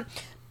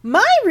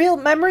 My real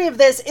memory of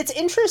this, it's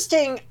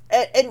interesting,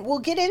 and we'll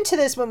get into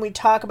this when we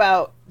talk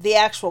about the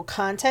actual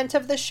content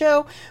of the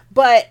show,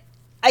 but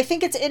I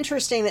think it's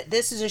interesting that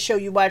this is a show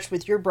you watched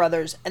with your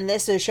brothers, and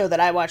this is a show that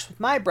I watched with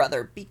my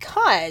brother,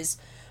 because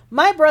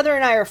my brother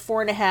and I are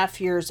 4.5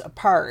 years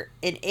apart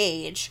in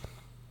age,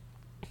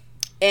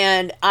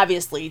 and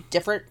obviously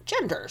different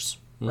genders,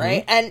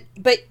 right?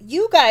 But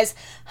you guys,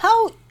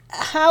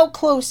 how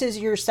close is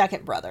your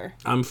second brother?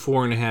 I'm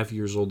 4.5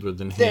 years older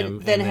than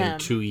him, and then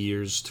 2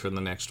 years for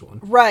the next one.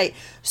 Right.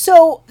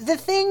 So the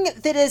thing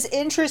that is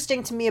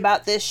interesting to me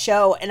about this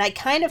show, and I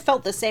kind of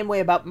felt the same way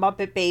about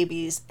Muppet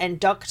Babies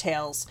and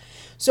DuckTales.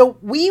 So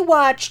we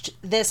watched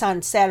this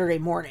on Saturday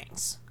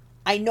mornings.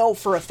 I know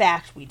for a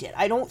fact we did.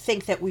 I don't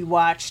think that we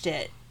watched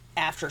it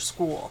after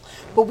school,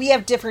 but we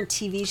have different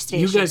TV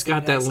stations. You guys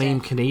got that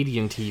lame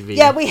Canadian TV.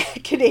 Yeah, we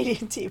had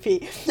Canadian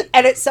TV,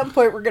 and at some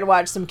point we're gonna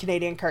watch some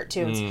Canadian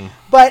cartoons.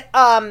 But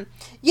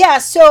yeah,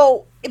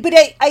 so but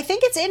I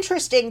think it's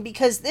interesting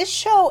because this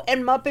show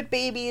and Muppet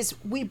Babies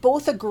we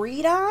both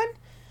agreed on,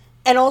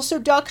 and also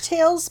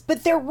DuckTales,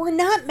 but there were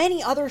not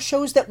many other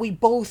shows that we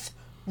both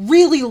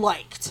really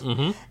liked.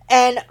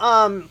 And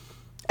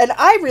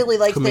I really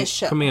liked this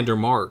show, Commander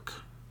Mark.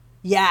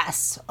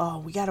 Yes. Oh,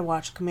 we got to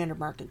watch Commander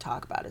Mark and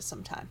talk about it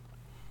sometime.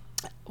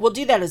 We'll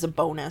do that as a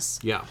bonus.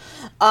 Yeah.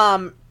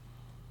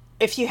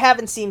 If you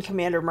haven't seen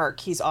Commander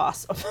Mark, he's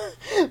awesome.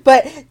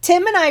 But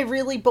Tim and I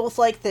really both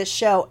like this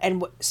show,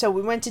 and so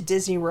we went to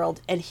Disney World,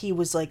 and he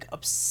was like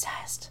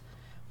obsessed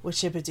with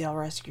Chip 'n Dale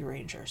Rescue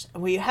Rangers.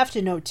 And what you have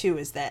to know too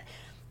is that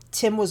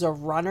Tim was a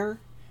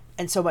runner,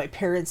 and so my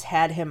parents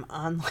had him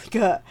on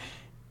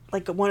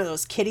like one of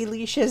those kitty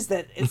leashes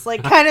that it's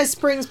like kind of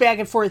springs back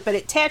and forth, but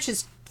it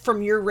attaches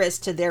from your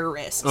wrist to their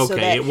wrist. Okay, so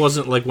that, it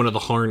wasn't like one of the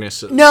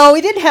harnesses. No,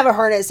 he didn't have a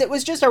harness. It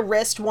was just a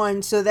wrist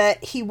one so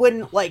that he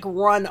wouldn't like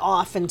run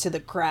off into the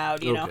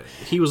crowd, you know.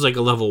 He was like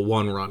a level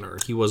 1 runner.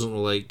 He wasn't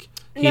like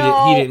he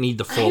didn't need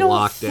the full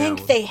lockdown. I don't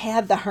think they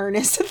had the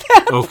harness at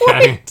that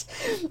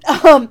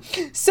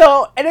point.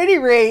 So at any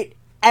rate,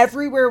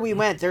 everywhere we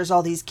went, there's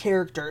all these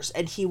characters,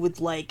 and he was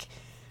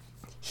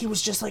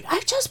just like, I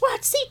just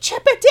want to see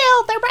Chip 'n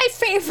Dale. They're my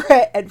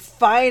favorite. And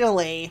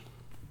finally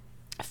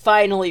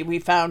we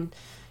found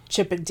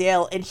Chip 'n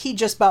Dale, and he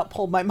just about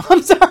pulled my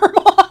mom's arm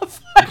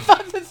off. I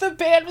thought the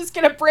band was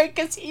gonna break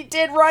because he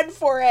did run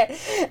for it.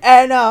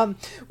 And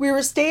we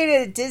were staying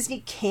at a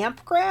Disney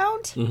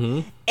campground,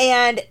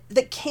 and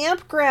the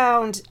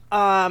campground,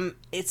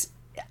 it's,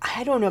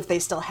 I don't know if they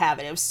still have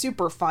it. It was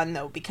super fun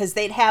though, because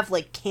they'd have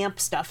like camp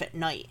stuff at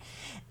night,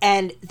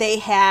 and they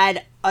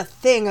had a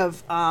thing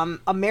of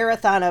a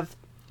marathon of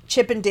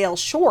Chip and Dale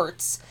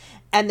shorts.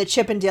 And the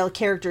Chip and Dale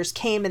characters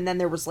came, and then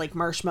there was like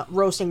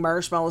roasting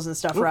marshmallows and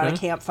stuff around a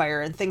campfire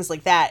and things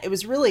like that. It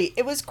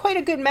was quite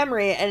a good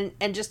memory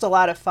and just a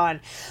lot of fun.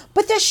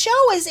 But the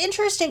show is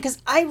interesting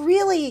because I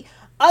really,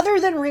 other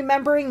than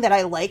remembering that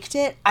I liked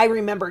it, I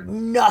remembered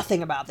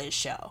nothing about this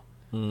show.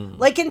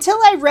 Like, until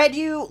I read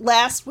you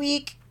last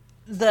week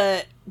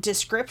the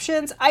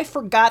descriptions, I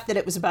forgot that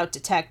it was about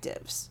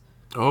detectives.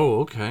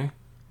 Oh, okay.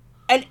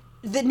 And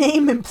the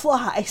name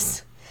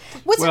implies...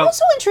 What's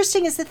also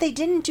interesting is that they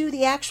didn't do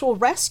the actual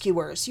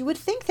rescuers. You would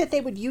think that they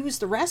would use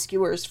the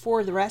rescuers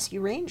for the Rescue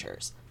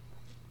Rangers.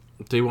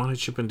 They wanted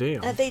Chip and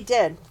Dale. They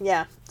did,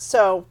 yeah.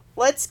 So,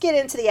 let's get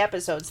into the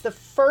episodes. The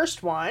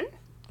first one...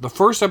 The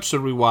first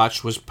episode we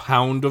watched was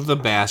Pound of the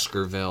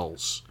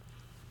Baskervilles.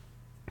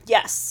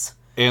 Yes.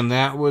 And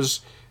that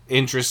was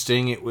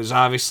interesting. It was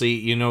obviously,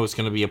 it's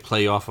going to be a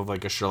playoff of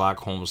like a Sherlock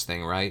Holmes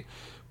thing, right?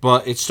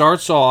 But it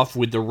starts off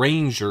with the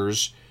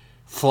Rangers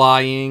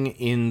flying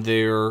in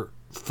their...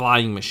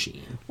 flying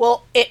machine.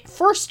 Well, it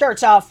first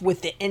starts off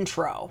with the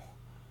intro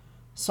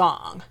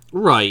song.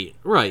 Right.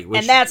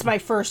 And that's my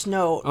first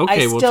note.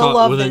 Okay, I still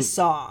love this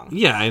song.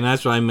 Yeah, and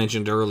that's what I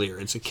mentioned earlier.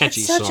 It's a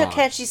catchy song. It's such a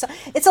catchy song.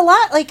 It's a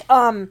lot like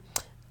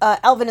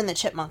Alvin and the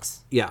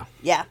Chipmunks. Yeah.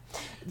 Yeah.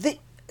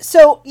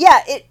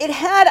 It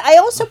had, I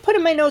also put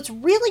in my notes,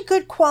 really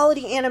good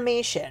quality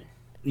animation.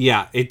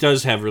 Yeah, it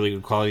does have really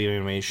good quality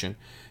animation.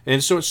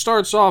 And so it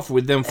starts off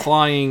with them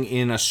flying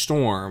in a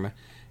storm.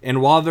 And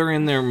while they're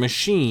in their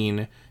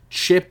machine,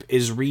 Chip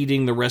is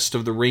reading the rest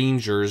of the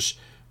Rangers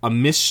a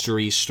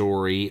mystery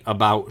story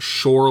about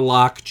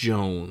Sherlock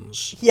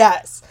Jones.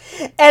 Yes.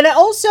 And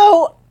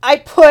also,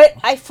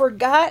 I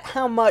forgot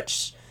how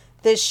much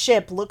this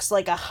ship looks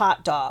like a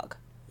hot dog.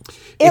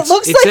 It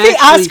looks like actually, the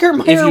Oscar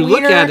Mayer If you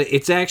look Wiener. at it,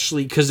 it's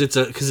actually because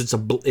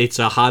it's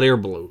a hot air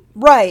balloon.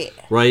 Right.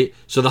 Right?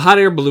 So the hot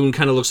air balloon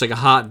kind of looks like a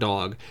hot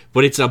dog,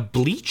 but it's a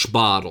bleach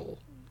bottle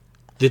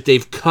that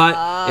they've cut,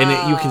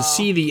 and you can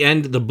see the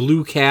end, the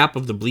blue cap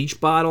of the bleach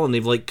bottle, and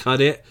they've like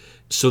cut it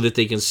so that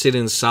they can sit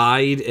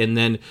inside, and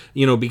then,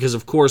 because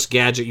of course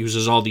Gadget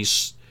uses all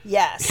these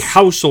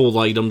household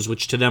items,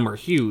 which to them are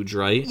huge,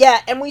 right?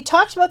 Yeah, and we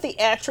talked about the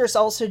actress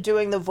also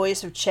doing the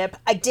voice of Chip.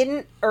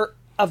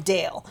 Of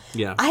Dale.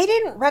 Yeah. I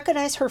didn't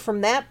recognize her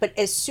from that, but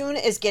as soon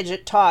as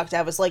Gadget talked,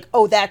 I was like,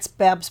 oh, that's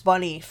Babs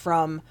Bunny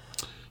from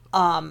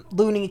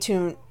Looney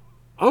Tune.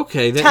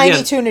 Okay.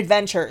 Tiny Toon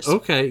Adventures.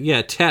 Okay,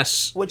 yeah,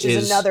 Tess. Which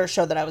is another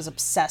show that I was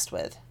obsessed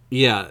with.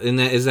 Yeah, and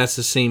that's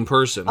the same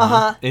person.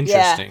 Uh-huh.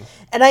 Interesting. Yeah.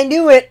 And I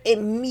knew it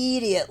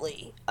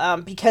immediately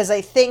because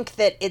I think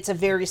that it's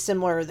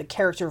the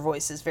character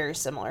voice is very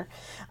similar.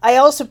 I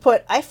also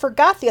I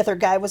forgot the other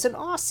guy was an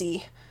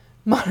Aussie.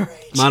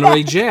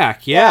 Monterey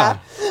Jack, yeah.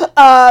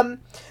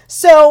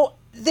 So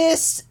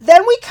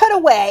then we cut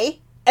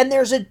away, and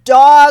there's a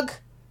dog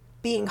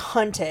being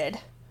hunted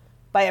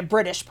by a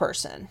British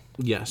person.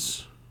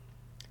 Yes.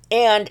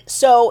 And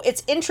so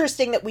it's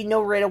interesting that we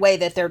know right away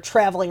that they're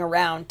traveling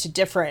around to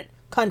different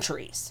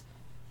countries,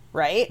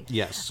 right?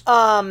 Yes.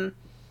 Again,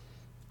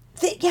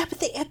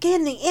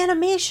 the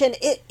animation,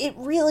 it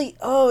really,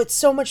 it's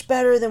so much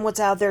better than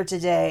what's out there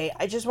today.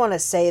 I just want to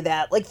say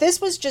that. Like,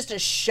 this was just a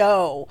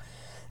show.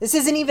 This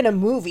isn't even a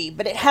movie,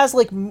 but it has,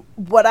 like,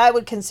 what I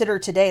would consider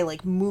today,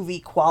 like, movie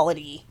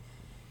quality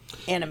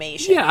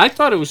animation. Yeah, I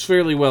thought it was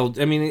fairly well.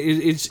 I mean,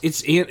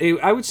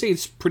 I would say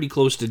it's pretty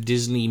close to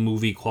Disney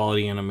movie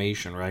quality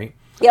animation, right?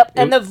 Yep,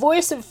 and the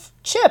voice of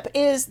Chip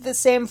is the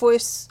same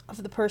voice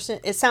of the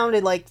person. It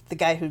sounded like the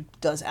guy who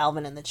does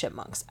Alvin and the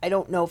Chipmunks. I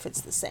don't know if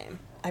it's the same.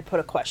 I put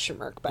a question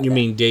mark by that. You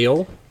mean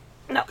Dale?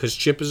 No. Because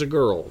Chip is a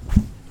girl.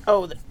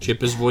 Oh.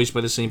 Chip is voiced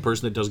by the same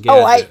person that does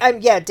Gadget.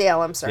 Oh,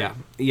 Dale, I'm sorry.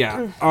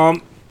 Yeah.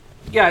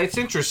 Yeah, it's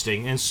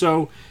interesting. And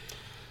so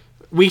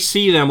we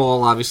see them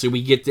all, obviously.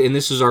 We get and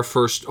this is our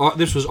first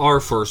this was our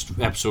first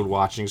episode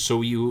watching.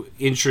 So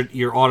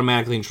you're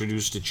automatically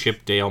introduced to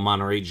Chip, Dale,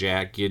 Monterey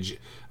Jack, Gadget,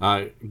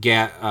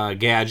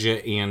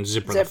 and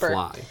Zipper the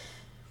Fly.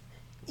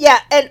 Yeah,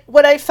 and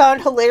what I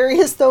found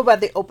hilarious though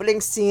about the opening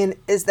scene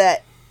is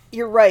that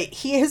you're right.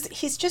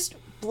 He's just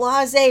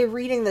blasé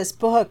reading this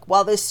book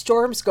while this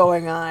storm's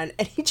going on,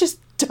 and he just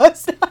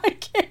does not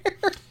care.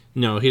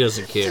 No, he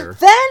doesn't care.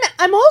 Then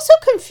I'm also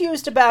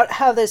confused about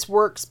how this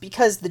works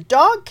because the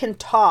dog can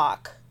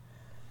talk,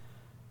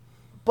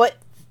 but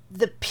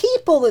the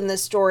people in the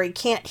story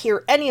can't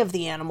hear any of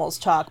the animals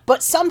talk,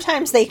 but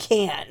sometimes they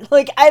can.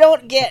 Like, I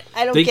don't get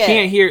They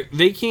can't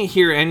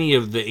hear any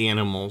of the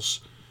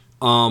animals.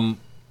 But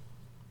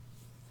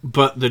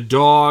the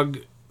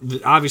dog,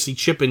 obviously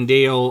Chip and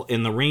Dale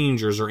and the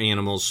Rangers are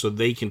animals, so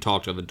they can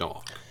talk to the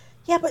dog.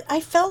 Yeah, but I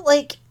felt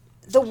like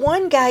the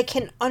one guy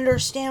can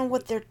understand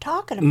what they're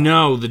talking about.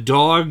 No, the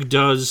dog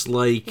does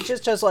like... He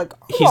just does like...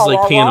 He's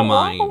like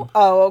pantomime.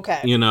 Oh,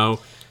 okay. You know?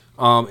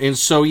 And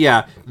so,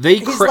 yeah, they...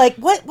 He's like,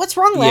 what's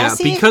wrong,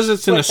 Lassie? Yeah, because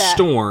it's in a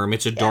storm.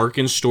 It's a dark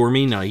and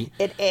stormy night.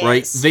 It is.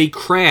 Right? They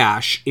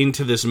crash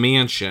into this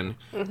mansion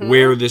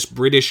where this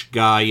British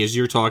guy, as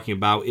you're talking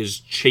about, is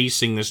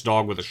chasing this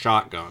dog with a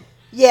shotgun.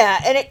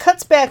 Yeah, and it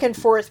cuts back and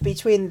forth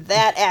between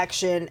that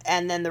action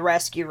and then the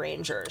Rescue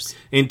Rangers.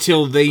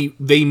 Until they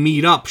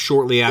meet up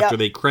shortly after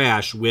they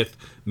crash with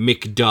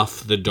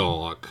McDuff the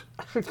dog.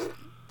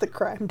 The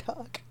crime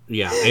dog.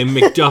 Yeah, and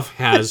McDuff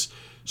has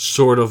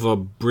sort of a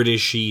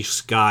Britishy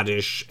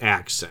Scottish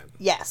accent.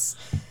 Yes.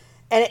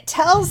 And he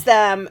tells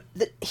them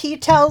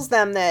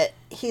that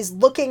he's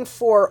looking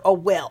for a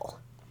will.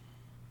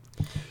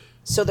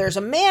 So there's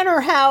a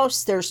manor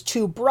house, there's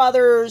two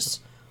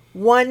brothers.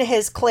 One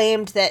has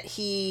claimed that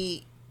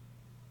he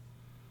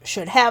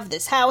should have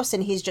this house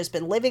and he's just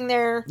been living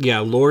there. Yeah,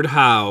 Lord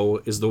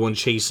Howe is the one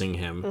chasing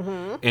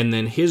him. And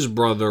then his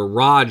brother,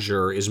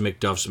 Roger, is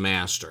McDuff's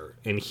master.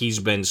 And he's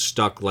been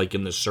stuck, like,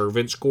 in the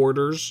servants'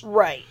 quarters.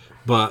 Right.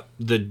 But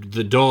the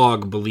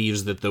dog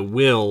believes that the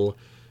will,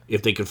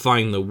 if they could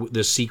find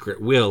the secret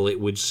will,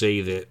 it would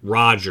say that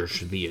Roger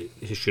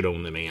should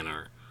own the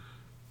manor.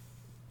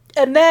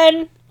 And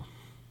then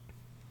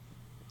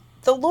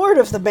the Lord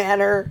of the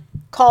Manor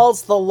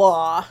calls the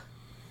law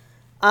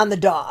on the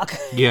dog.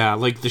 Yeah,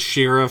 like the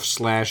sheriff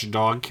 /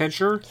 dog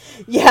catcher.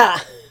 Yeah,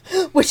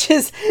 which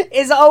is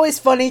always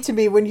funny to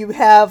me when you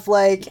have,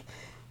 like,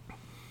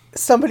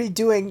 somebody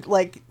doing,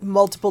 like,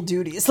 multiple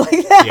duties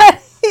like that. Yeah.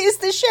 He's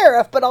the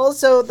sheriff, but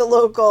also the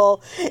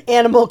local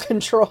animal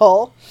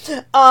control.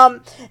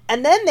 And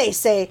then they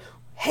say,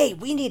 hey,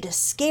 we need to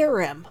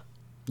scare him.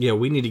 Yeah,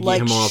 we need to get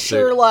like him off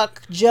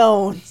Sherlock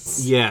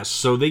Jones. Yes,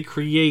 so they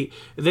create...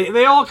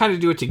 They all kind of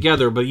do it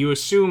together, but you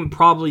assume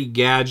probably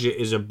Gadget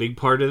is a big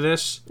part of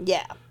this.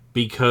 Yeah.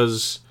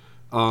 Because,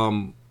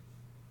 because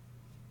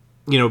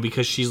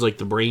she's, like,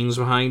 the brains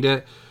behind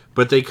it.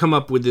 But they come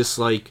up with this,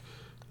 like,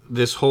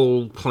 this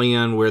whole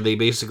plan where they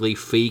basically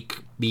fake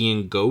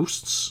being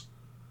ghosts.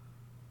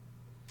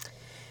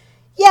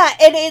 Yeah,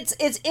 and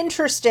it's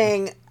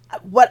interesting...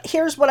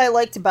 Here's what I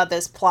liked about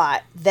this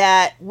plot,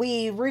 that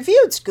we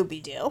reviewed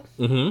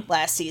Scooby-Doo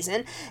last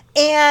season,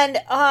 and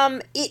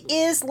it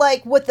is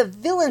like what the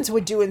villains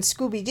would do in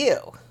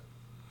Scooby-Doo,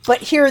 but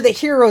here the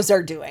heroes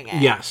are doing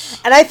it.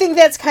 Yes. And I think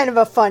that's kind of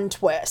a fun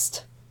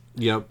twist.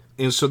 Yep.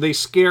 And so they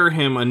scare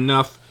him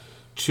enough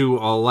to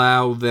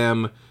allow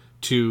them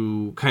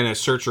to kind of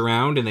search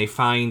around, and they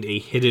find a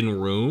hidden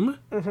room,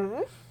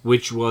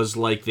 which was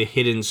like the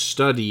hidden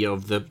study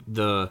of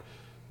the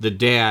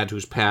dad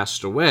who's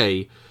passed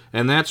away.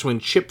 And that's when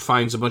Chip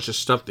finds a bunch of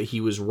stuff that he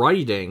was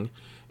writing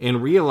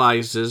and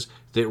realizes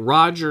that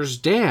Roger's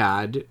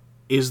dad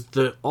is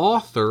the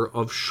author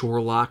of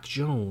Sherlock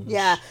Jones.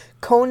 Yeah,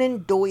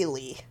 Conan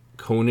Doyle.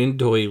 Conan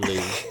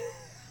Doyle.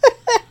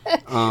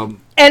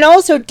 And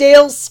also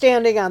Dale's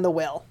standing on the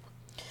will.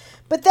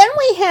 But then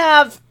we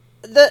have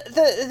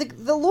the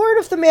Lord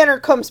of the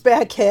Manor comes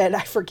back in.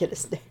 I forget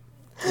his name.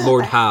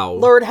 Lord Howe.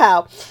 Lord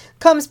Howe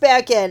comes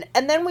back in.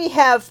 And then we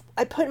have,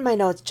 I put in my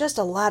notes, just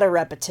a lot of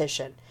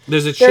repetition.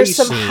 There's a chase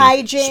some scene.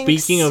 hijinks.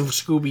 Speaking of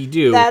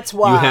Scooby-Doo, that's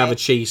why you have a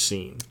chase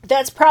scene.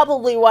 That's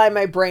probably why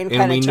my brain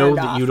kind of turned off. And we know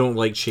that you don't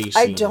like chase scenes.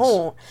 I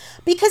don't.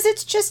 Because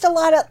it's just a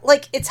lot of,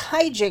 like, it's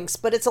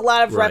hijinks, but it's a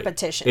lot of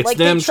repetition. It's like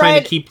them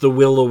trying to keep the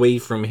will away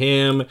from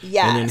him,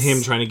 yes. And then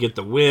him trying to get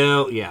the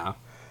will, yeah.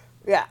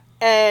 Yeah.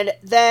 And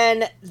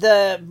then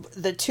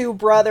the two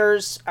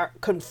brothers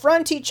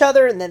confront each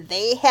other, and then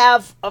they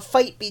have a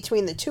fight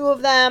between the two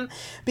of them,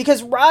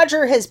 because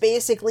Roger has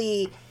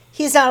basically...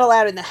 He's not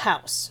allowed in the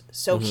house.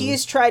 So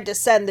he's tried to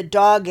send the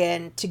dog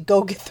in to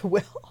go get the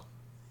will.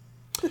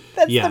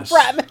 That's the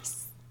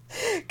premise.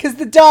 Because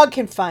the dog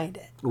can find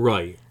it.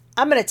 Right.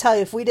 I'm going to tell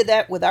you, if we did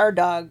that with our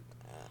dog,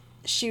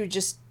 she would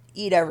just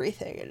eat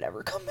everything and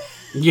never come back.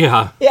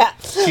 Yeah. Yeah.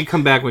 She'd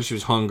come back when she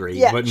was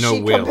hungry, but no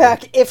she'd will. Come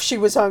back if she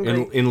was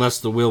hungry. Unless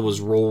the will was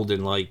rolled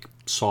in, like,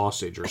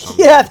 sausage or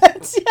something. Yeah,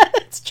 that's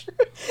true.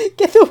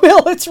 Get the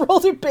will, it's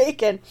rolled in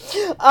bacon.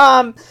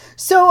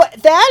 So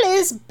that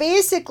is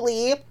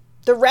basically...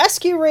 The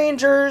Rescue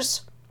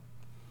Rangers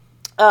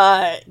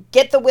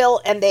get the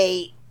will, and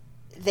they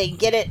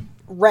get it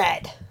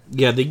read.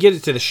 Yeah, they get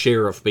it to the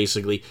sheriff,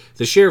 basically.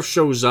 The sheriff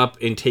shows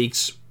up and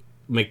takes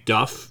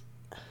McDuff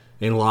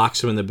and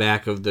locks him in the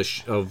back of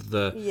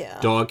the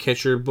dog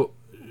catcher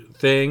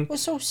thing. It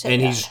was so sad.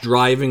 And he's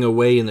driving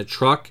away in the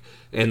truck,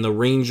 and the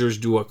Rangers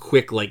do a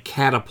quick, like,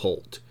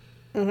 catapult.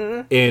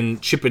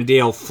 And Chip and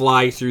Dale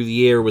fly through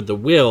the air with the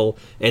will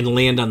and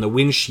land on the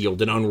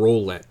windshield and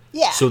unroll it.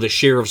 Yeah. So the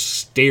sheriff's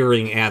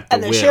staring at the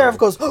will. And the sheriff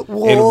goes, "What?"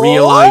 And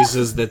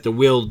realizes that the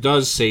will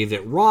does say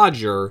that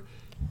Roger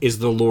is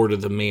the Lord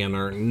of the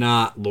Manor,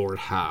 not Lord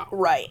Howe.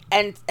 Right.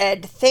 And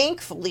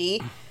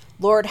thankfully,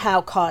 Lord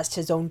Howe caused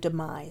his own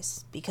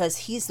demise, because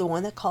he's the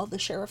one that called the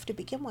sheriff to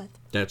begin with.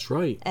 That's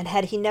right. And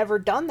had he never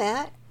done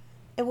that,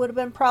 it would have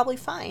been probably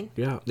fine.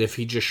 Yeah. If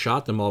he just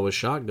shot them all with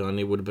shotgun,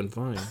 it would have been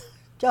fine.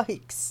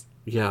 Yikes.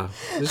 Yeah,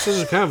 this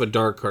is kind of a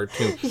dark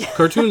cartoon.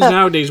 Cartoons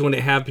nowadays, when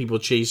they have people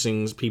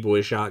chasing people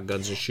with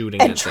shotguns and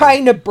shooting and at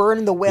trying to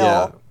burn the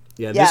will.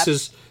 Yeah.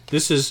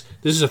 This is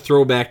a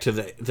throwback to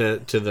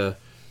the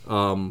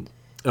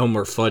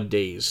Elmer Fudd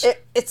days.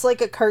 It's like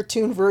a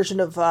cartoon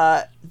version of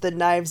the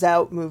Knives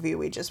Out movie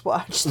we just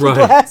watched, Right.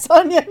 Glass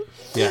Onion.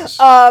 Yes.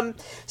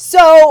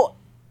 So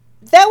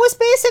that was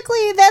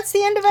basically that's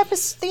the end of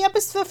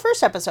the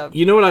first episode.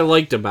 You know what I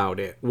liked about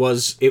it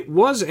was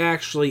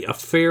actually a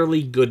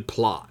fairly good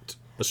plot,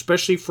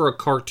 especially for a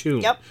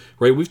cartoon. Yep.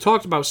 Right? We've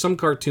talked about some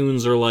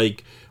cartoons are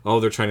like, oh,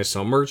 they're trying to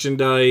sell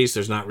merchandise,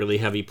 there's not really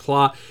heavy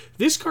plot.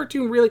 This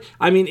cartoon really,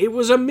 I mean, it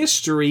was a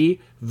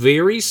mystery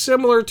very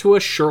similar to a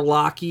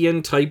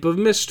Sherlockian type of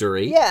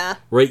mystery. Yeah.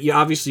 Right?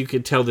 Obviously you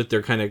could tell that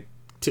they're kind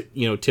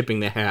of tipping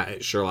the hat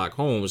at Sherlock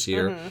Holmes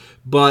here. Mm-hmm.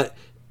 But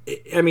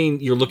I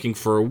mean, you're looking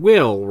for a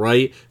will,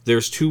 right?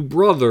 There's two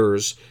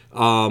brothers.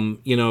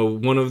 One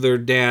of their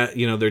dad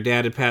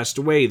had passed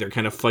away. They're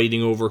kind of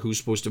fighting over who's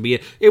supposed to be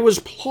it. It was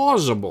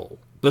plausible,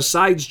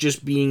 besides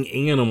just being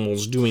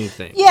animals doing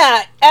things.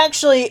 Yeah,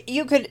 actually,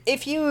 you could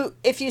if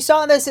you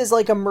saw this as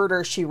like a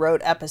Murder, She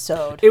Wrote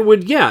episode. It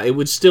would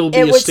still be.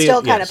 It would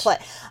still kind of play.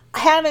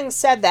 Having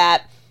said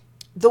that,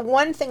 the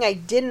one thing I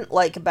didn't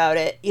like about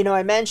it,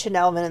 I mentioned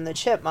Alvin and the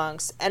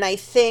Chipmunks, and I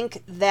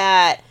think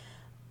that.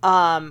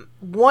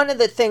 One of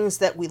the things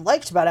that we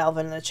liked about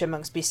Alvin and the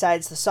Chipmunks,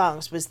 besides the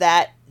songs, was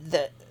that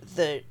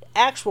the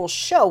actual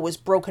show was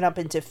broken up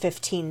into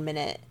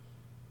 15-minute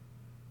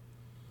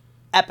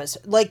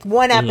episodes. Like,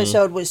 one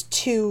episode was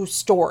 2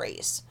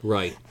 stories.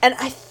 Right. And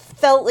I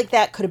felt like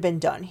that could have been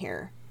done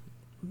here.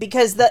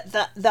 Because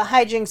the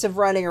hijinks of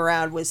running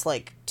around was,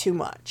 like, too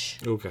much.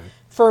 Okay.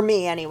 For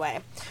me,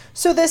 anyway.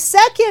 So the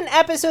second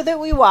episode that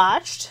we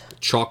watched...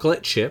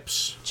 Chocolate Chip.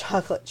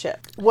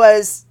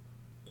 Was...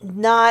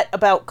 not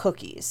about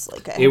cookies.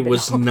 It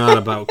was not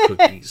about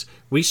cookies.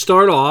 We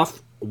start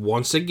off,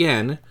 once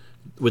again,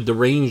 with the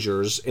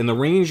Rangers, and the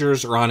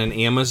Rangers are on an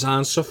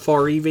Amazon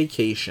safari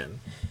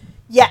vacation.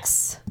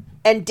 Yes.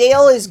 And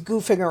Dale is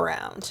goofing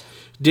around.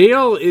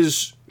 Dale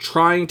is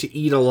trying to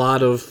eat a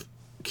lot of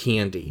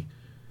candy.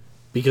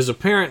 Because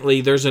apparently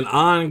there's an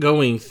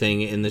ongoing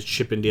thing in the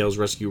Chip and Dale's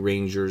Rescue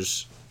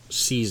Rangers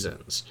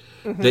seasons.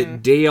 Mm-hmm.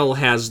 That Dale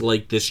has,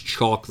 like, this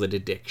chocolate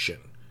addiction.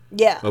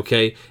 Yeah.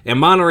 Okay?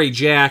 And Monterey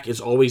Jack is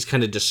always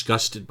kind of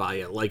disgusted by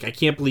it. Like, I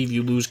can't believe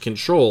you lose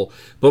control.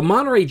 But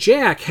Monterey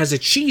Jack has a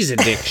cheese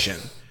addiction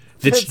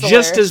that's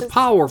just as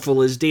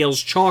powerful as Dale's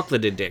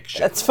chocolate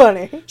addiction. That's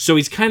funny. So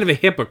he's kind of a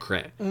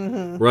hypocrite.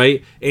 Mm-hmm.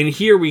 Right? And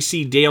here we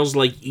see Dale's,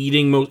 like,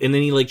 eating... and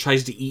then he, like,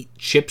 tries to eat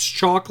Chip's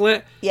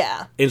chocolate.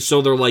 Yeah. And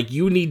so they're like,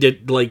 you need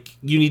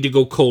to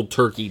go cold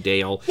turkey,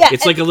 Dale. Yeah,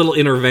 it's like a little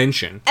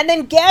intervention. And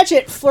then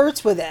Gadget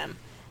flirts with him.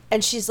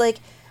 And she's like...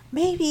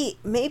 Maybe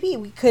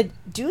we could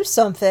do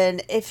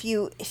something if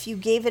you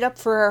gave it up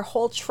for our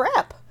whole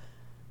trip.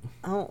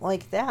 I don't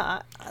like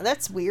that.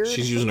 That's weird.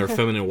 She's using her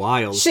feminine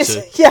wiles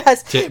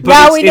yes. But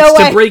now we know it's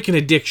why, to break an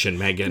addiction,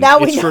 Megan.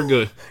 It's for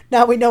good.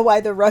 Now we know why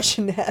the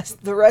Russians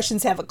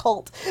have a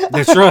cult.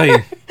 That's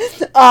right.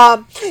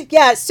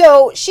 Yeah,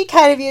 so she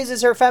kind of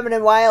uses her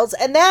feminine wiles,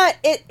 and that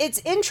it's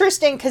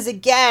interesting because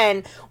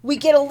again, we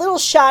get a little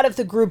shot of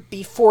the group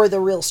before the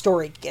real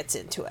story gets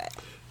into it.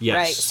 Yes.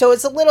 Right. So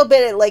it's a little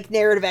bit of like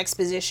narrative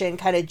exposition,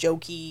 kind of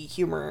jokey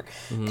humor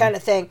kind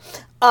of thing.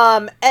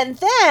 And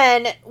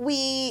then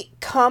we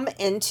come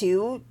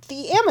into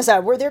the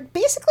Amazon where they're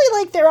basically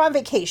like they're on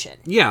vacation.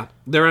 Yeah.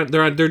 They're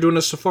doing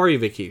a safari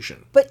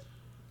vacation. But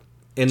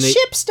and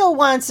Chip still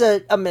wants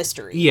a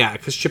mystery. Yeah,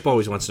 because Chip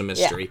always wants a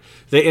mystery.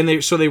 Yeah.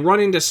 So they run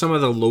into some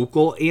of the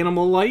local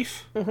animal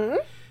life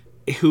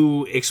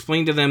who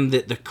explain to them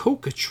that the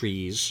coca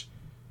trees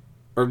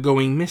are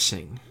going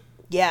missing.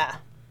 Yeah.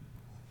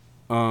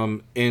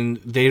 And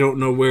they don't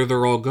know where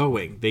they're all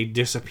going. They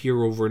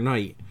disappear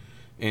overnight,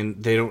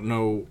 and they don't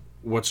know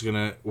what's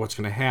gonna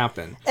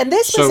happen. And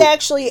this was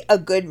actually a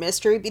good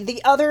mystery.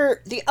 The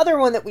other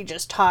one that we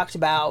just talked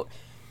about,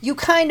 you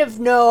kind of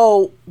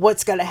know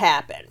what's gonna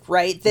happen,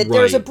 right? That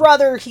there's a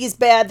brother, he's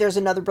bad. There's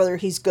another brother,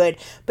 he's good.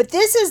 But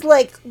this is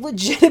like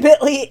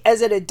legitimately,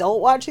 as an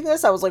adult watching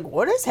this, I was like,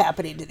 what is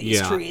happening to these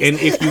trees? And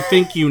if you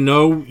think you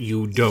know,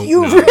 you don't.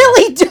 You know.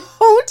 really don't.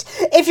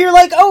 If you're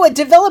like, oh, a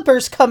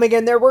developer's coming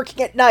and they're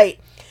working at night,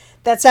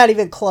 that's not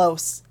even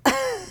close.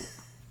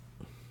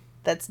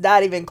 That's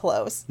not even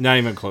close. Not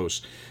even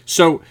close.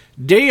 So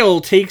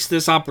Dale takes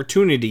this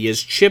opportunity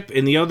as Chip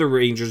and the other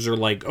Rangers are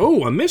like,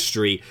 oh, a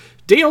mystery.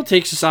 Dale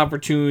takes this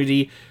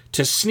opportunity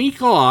to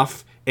sneak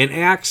off and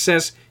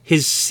access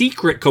his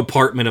secret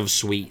compartment of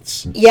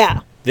sweets.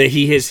 Yeah. That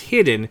he has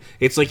hidden.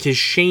 It's like his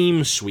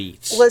shame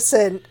sweets.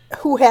 Listen,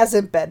 who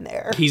hasn't been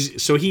there?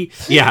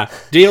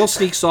 Dale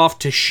sneaks off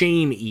to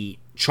shame eat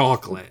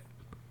chocolate.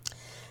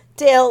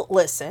 Dale,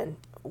 listen,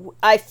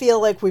 I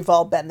feel like we've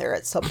all been there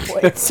at some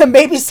point. So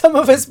maybe some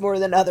of us more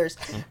than others.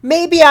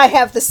 Maybe I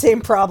have the same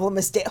problem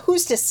as Dale.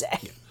 Who's to say?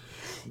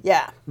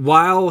 Yeah.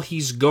 While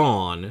he's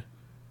gone,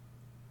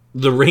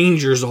 the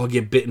Rangers all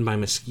get bitten by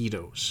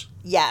mosquitoes.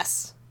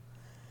 Yes.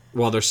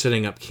 while they're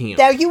setting up camp.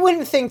 Now, you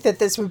wouldn't think that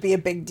this would be a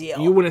big deal.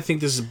 You wouldn't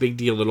think this is a big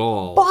deal at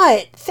all.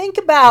 But think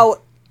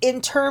about,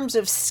 in terms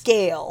of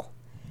scale,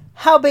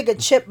 how big a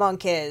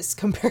chipmunk is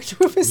compared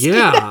to a mosquito.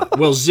 Yeah,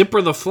 well,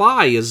 Zipper the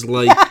Fly is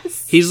like,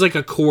 Yes. he's like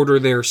a quarter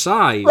their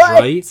size, Right.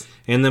 right?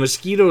 And the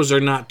mosquitoes are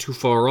not too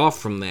far off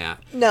from that.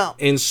 No.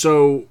 And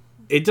so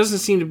it doesn't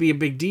seem to be a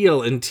big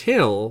deal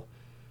until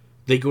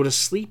they go to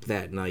sleep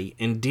that night,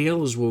 and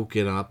Dale is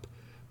woken up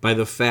by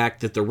the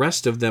fact that the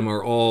rest of them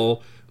are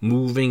all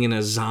moving in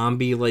a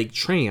zombie-like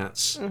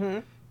trance,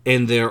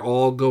 and they're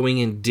all going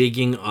and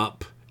digging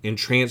up and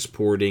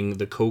transporting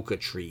the coca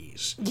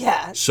trees.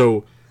 Yeah.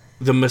 So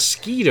the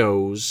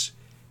mosquitoes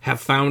have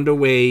found a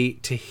way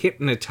to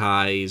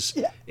hypnotize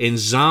and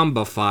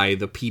zombify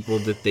the people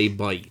that they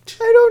bite.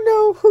 I don't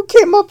know who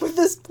came up with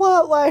this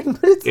plot line,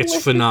 but it's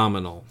hilarious.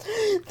 Phenomenal.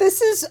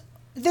 This is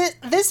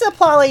a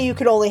plot line you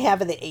could only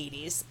have in the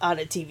 80s on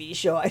a TV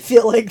show. I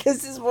feel like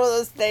this is one of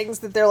those things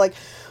that they're like,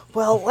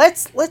 well,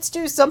 let's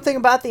do something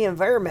about the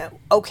environment.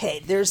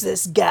 Okay, there's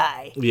this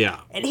guy. Yeah.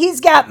 And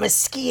he's got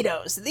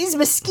mosquitoes. These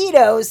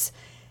mosquitoes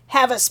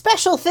have a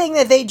special thing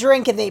that they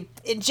drink and they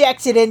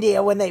inject it into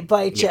you when they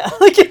bite you.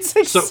 Like, it's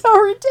like so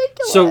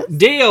ridiculous. So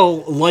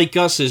Dale, like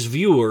us as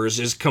viewers,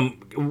 is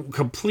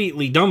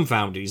completely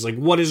dumbfounded. He's like,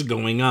 what is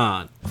going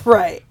on?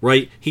 Right.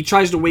 Right? He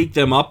tries to wake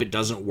them up. It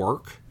doesn't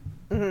work.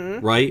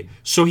 Mm-hmm. Right?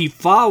 So he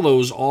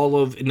follows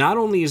all of, not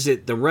only is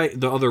it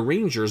the other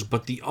rangers,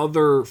 but the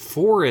other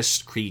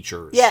forest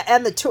creatures. Yeah,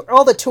 and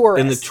all the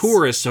tourists. And the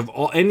tourists of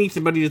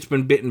anybody that's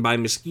been bitten by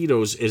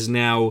mosquitoes is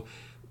now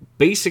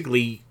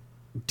basically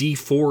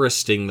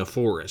deforesting the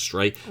forest,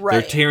 right?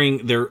 Right.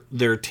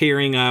 They're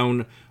tearing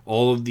down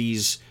all of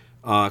these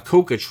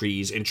coca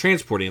trees and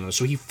transporting them.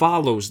 So he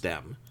follows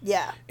them.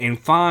 Yeah. And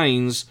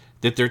finds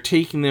that they're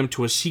taking them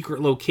to a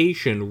secret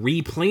location,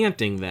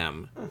 replanting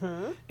them.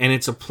 Mm-hmm. And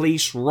it's a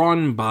place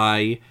run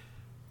by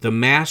the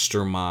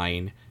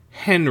mastermind,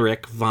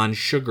 Henrik von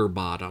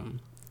Sugarbottom.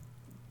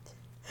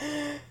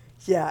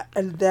 Yeah,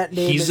 and that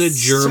name He's is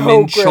a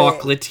German so great.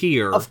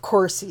 chocolatier. Of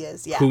course he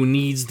is, yeah. Who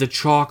needs the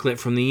chocolate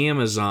from the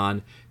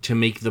Amazon to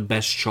make the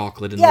best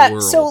chocolate in the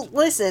world. So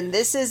listen,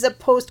 this is a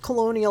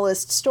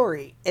post-colonialist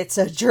story. It's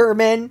a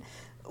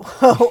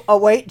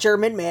white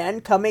German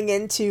man coming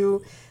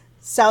into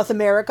South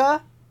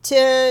America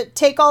to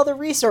take all the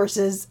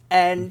resources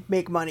and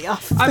make money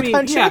off of the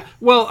country. Yeah.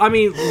 Well,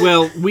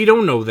 we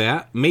don't know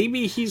that.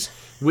 Maybe he's...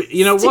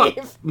 You know Steve.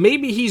 what?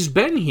 Maybe he's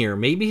been here.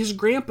 Maybe his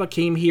grandpa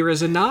came here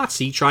as a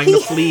Nazi trying to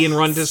flee and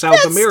run to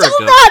South America.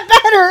 Still not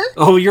better.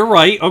 Oh, you're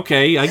right.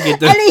 Okay, I get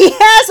that. And he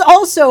has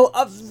also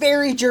a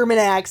very German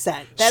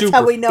accent. That's Super.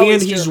 how we know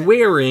and he's German.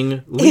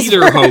 Wearing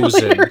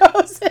lederhosen.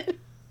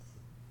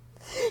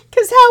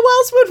 Because how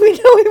else would we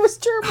know he was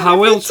German?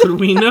 How else would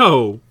we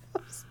know?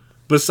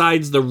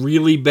 Besides the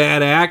really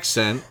bad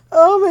accent.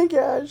 Oh my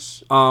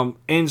gosh.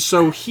 And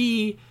so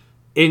he...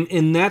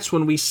 And that's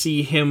when we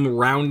see him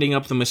rounding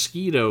up the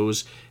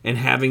mosquitoes and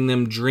having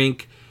them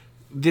drink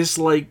this,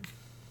 like,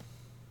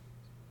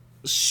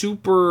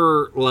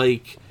 super,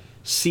 like,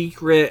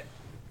 secret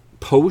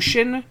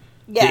potion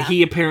that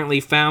he apparently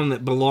found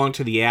that belonged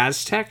to the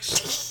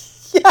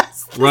Aztecs.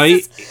 Yes.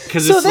 Right?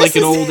 Because it's like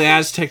an old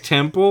Aztec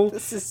temple.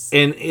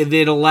 And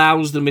it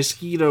allows the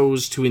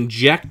mosquitoes to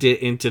inject it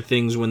into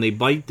things when they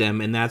bite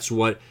them, and that's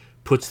what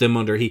puts them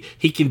under.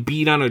 He can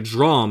beat on a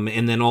drum,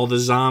 and then all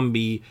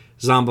the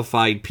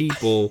zombified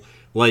people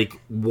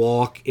like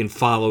walk and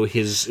follow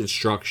his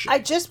instructions. I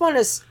just want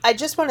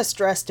to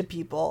stress to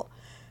people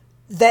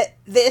that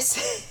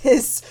this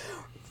is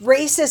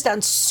racist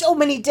on so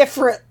many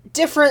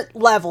different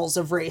levels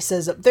of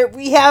racism. There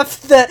we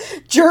have the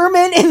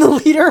German in the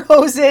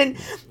lederhosen,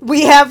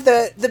 we have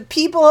the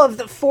people of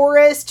the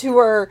forest who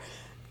are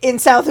in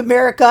South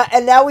America,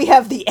 and now we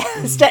have the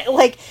Aztec.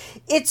 Like,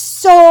 it's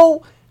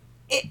so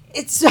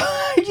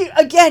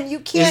again,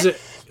 you can't.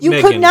 You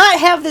Megan, could not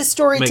have this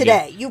story Megan,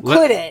 today. You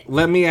couldn't.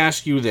 Let me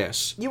ask you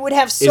this. You would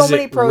have so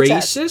many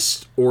protests. Is it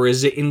racist or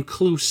is it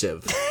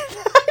inclusive?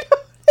 I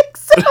don't think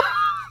so.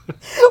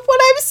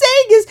 What I'm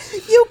saying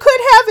is you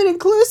could have it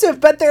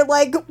inclusive, but they're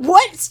like,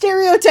 what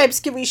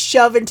stereotypes can we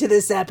shove into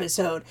this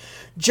episode?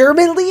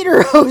 German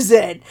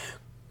lederhosen,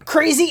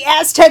 crazy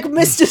Aztec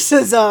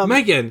mysticism.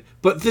 Megan,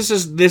 but this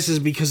is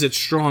because it's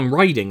strong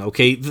writing,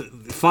 okay?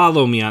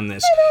 Follow me on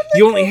this.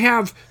 You only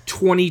have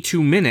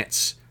 22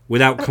 minutes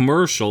without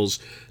commercials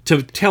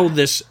to tell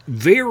this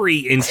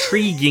very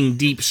intriguing,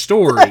 deep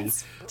story.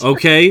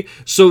 Okay?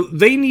 So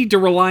they need to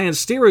rely on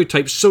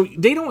stereotypes. So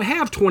they don't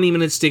have 20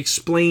 minutes to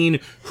explain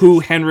who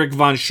Henrik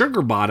von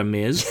Sugarbottom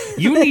is.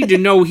 You need to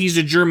know he's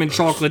a German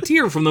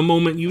chocolatier from the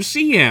moment you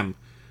see him.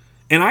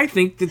 And I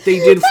think that they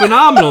did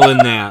phenomenal in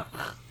that.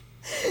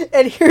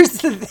 And here's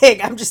the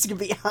thing, I'm just going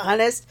to be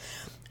honest.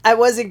 I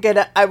wasn't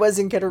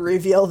gonna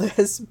reveal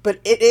this, but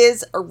it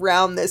is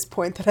around this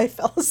point that I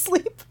fell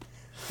asleep.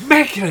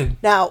 Megan!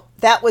 Now,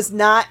 that was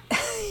not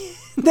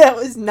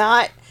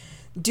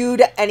due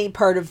to any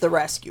part of the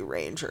Rescue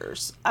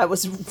Rangers. I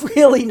was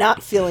really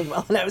not feeling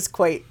well, and I was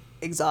quite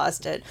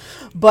exhausted.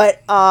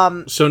 But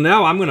so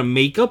now I'm gonna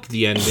make up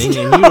the ending,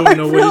 and you don't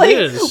know what it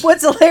is.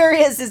 What's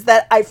hilarious is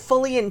that I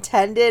fully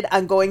intended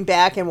on going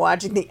back and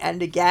watching the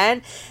end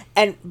again,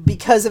 and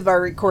because of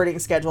our recording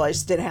schedule, I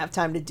just didn't have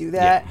time to do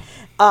that.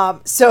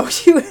 So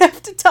you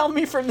have to tell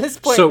me from this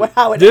point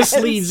how it ends.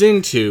 This leads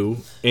into,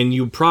 and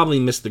you probably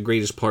missed the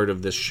greatest part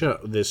of this show,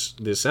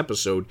 this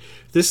episode.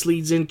 This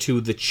leads into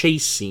the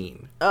chase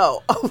scene.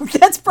 Oh,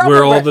 that's probably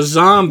where all the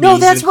zombies, no,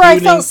 that's where I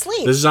fell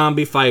asleep. The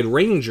zombified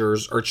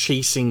rangers are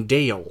chasing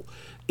Dale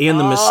and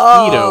the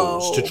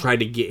mosquitoes to try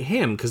to get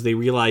him because they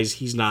realize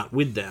he's not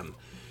with them.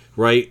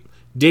 Right?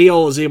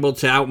 Dale is able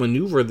to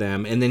outmaneuver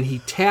them, and then he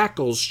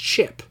tackles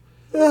Chip.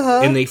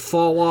 And they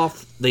fall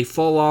off. They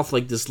fall off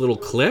like this little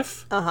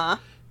cliff.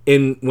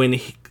 And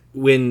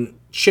when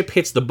Chip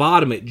hits the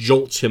bottom, it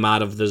jolts him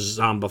out of the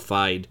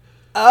zombified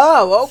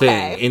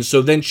thing. And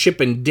so then Chip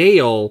and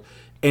Dale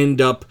end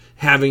up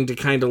having to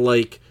kind of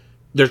like,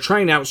 they're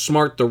trying to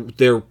outsmart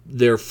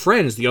their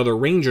friends, the other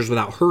Rangers,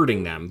 without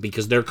hurting them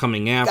because they're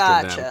coming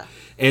after them.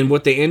 And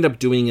what they end up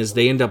doing is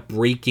they end up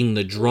breaking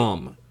the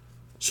drum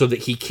so that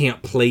he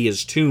can't play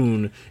his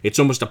tune. It's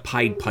almost a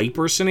Pied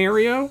Piper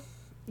scenario.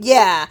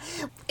 Yeah.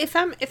 If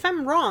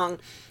I'm wrong,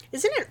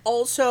 isn't it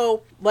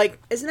also like,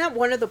 isn't that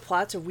one of the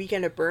plots of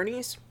Weekend at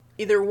Bernie's?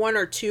 Either one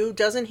or two.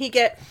 Doesn't he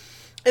get,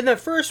 in the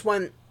first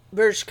one,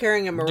 they're just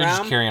carrying him around. They're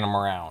just carrying him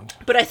around.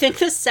 But I think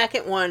the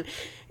second one,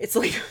 it's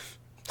like,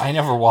 I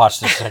never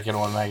watched the second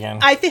one, Megan.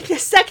 I think the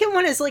second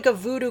one is like a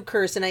voodoo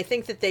curse, and I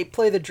think that they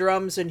play the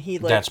drums and he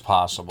like that's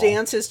possible.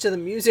 Dances to the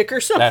music or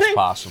something. That's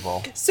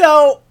possible.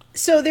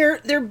 So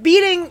they're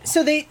beating.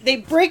 So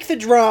they break the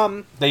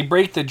drum. They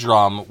break the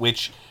drum,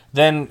 which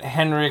then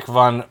Henrik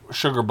von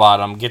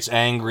Sugarbottom gets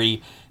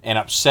angry and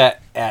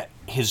upset at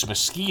his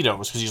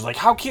mosquitoes because he's like,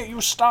 "How can't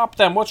you stop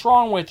them? What's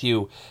wrong with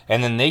you?"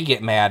 And then they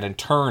get mad and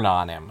turn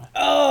on him.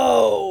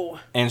 Oh.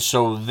 And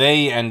so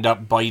they end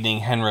up biting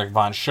Henrik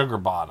von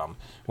Sugarbottom.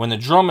 When the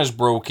drum is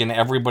broken,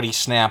 everybody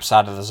snaps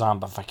out of the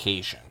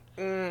zombification.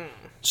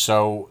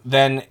 So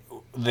then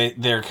they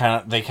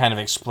kind of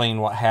explain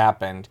what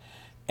happened,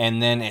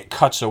 and then it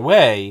cuts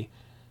away,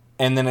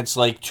 and then it's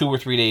like 2 or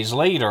 3 days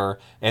later,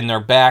 and they're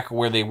back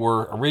where they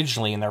were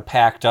originally, and they're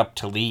packed up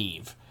to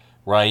leave,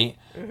 right?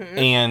 Mm-hmm.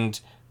 And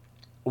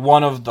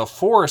one of the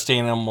forest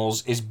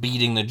animals is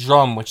beating the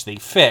drum, which they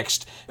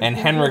fixed, and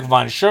Henrik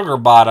von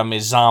Sugarbottom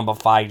is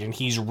zombified, and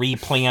he's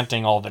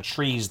replanting all the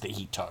trees that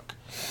he took.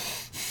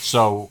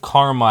 So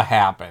karma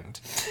happened.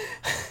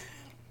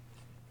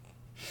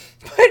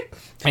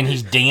 And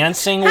he's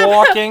dancing,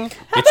 walking.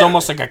 It's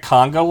almost like a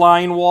conga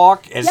line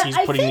walk as he's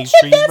putting these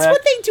trees back. That's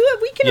what they do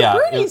at Weekend at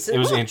Bernie's. It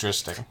was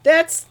interesting.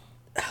 That's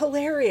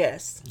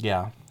hilarious.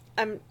 Yeah.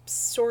 I'm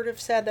sort of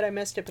sad that I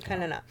missed it, but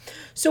kind of not.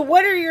 So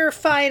what are your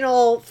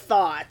final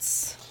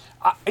thoughts?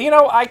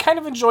 I kind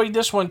of enjoyed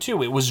this one,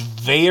 too. It was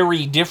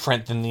very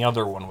different than the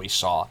other one we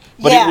saw.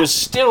 But it was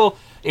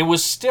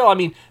still, I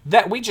mean,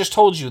 that we just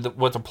told you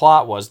what the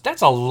plot was.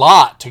 That's a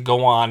lot to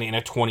go on in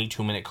a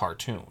 22-minute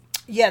cartoon.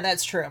 Yeah,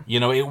 that's true.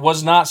 It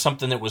was not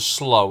something that was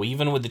slow,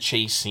 even with the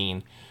chase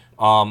scene,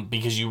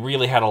 because you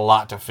really had a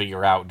lot to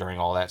figure out during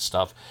all that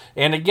stuff.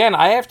 And again,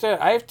 I have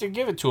to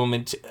give it to him.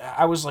 And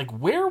I was like,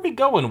 where are we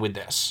going with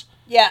this?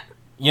 Yeah.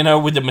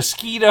 With the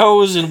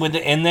mosquitoes and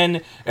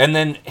and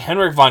then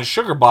Henrik von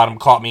Sugarbottom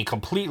caught me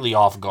completely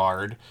off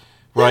guard,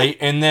 right?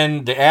 And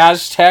then the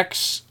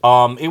Aztecs,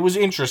 it was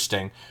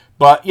interesting.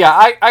 But yeah,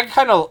 I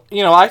kind of,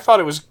 I thought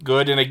it was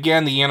good. And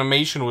again, the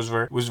animation was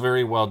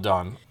very well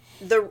done.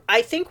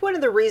 I think one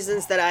of the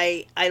reasons that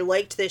I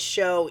liked this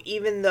show,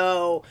 even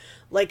though,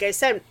 like I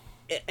said,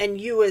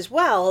 and you as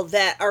well,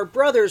 that our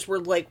brothers were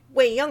like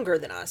way younger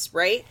than us,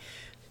 right?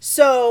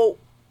 So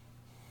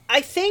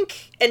I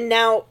think, and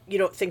now you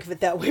don't think of it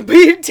that way, but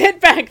you did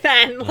back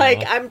then.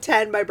 Like, I'm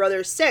 10, my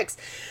brother's 6.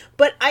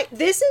 But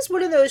this is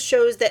one of those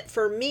shows that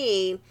for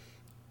me,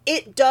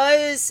 it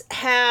does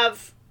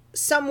have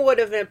somewhat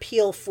of an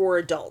appeal for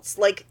adults.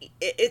 Like,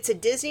 it's a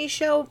Disney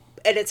show,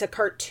 and it's a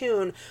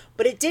cartoon,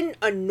 but it didn't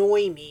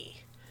annoy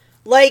me.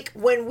 Like,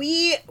 when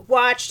we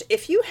watched,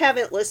 if you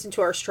haven't listened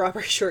to our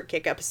Strawberry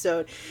Shortcake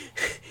episode,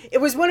 it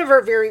was one of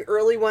our very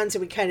early ones,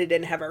 and we kind of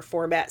didn't have our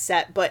format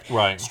set, but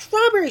right.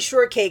 Strawberry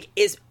Shortcake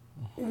is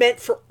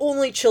meant for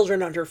only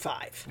children under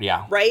 5.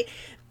 Yeah. Right?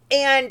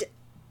 And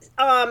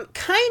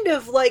kind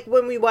of like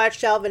when we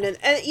watched Alvin,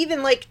 and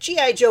even like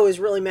G.I. Joe is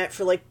really meant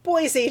for like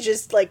boys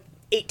ages like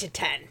 8 to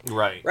 10.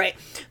 Right. Right.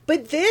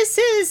 But this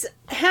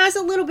has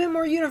a little bit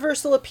more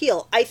universal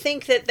appeal. I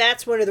think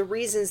that's one of the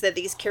reasons that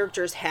these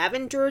characters have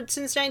endured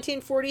since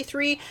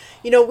 1943.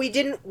 We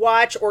didn't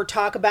watch or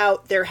talk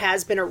about there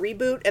has been a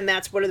reboot, and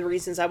that's one of the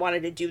reasons I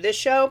wanted to do this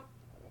show.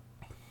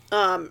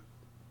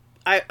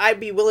 I'd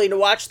be willing to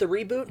watch the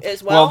reboot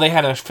as well. Well, they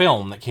had a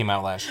film that came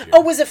out last year.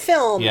 Oh, it was a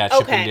film? Yeah,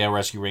 Chip and Dale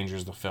Rescue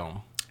Rangers, the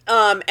film.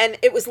 And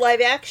it was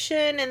live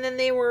action, and then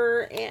they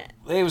were. It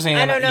was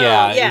I don't know.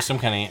 Yeah, it was some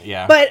kind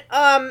of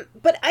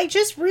But I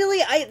just really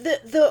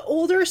the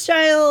older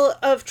style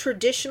of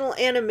traditional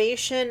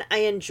animation I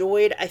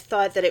enjoyed. I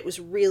thought that it was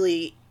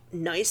really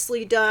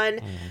nicely done.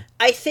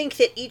 I think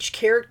that each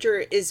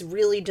character is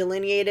really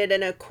delineated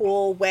in a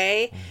cool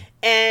way.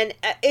 And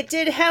it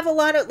did have a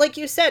lot of, like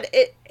you said,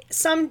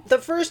 the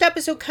first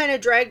episode kind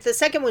of dragged. The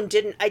second one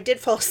didn't. I did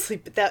fall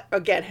asleep, but that,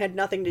 again, had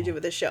nothing to do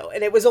with the show.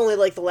 And it was only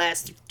like the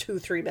last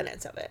 2-3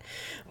 minutes of it.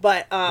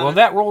 But, well,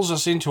 that rolls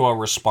us into a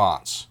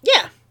response.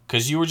 Yeah.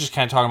 Because you were just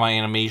kind of talking about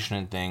animation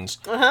and things.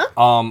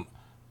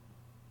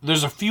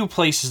 There's a few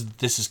places that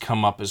this has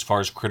come up as far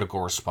as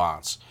critical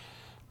response.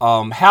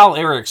 Hal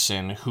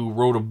Erickson, who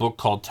wrote a book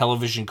called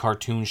Television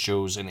Cartoon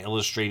Shows: An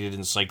Illustrated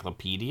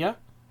Encyclopedia,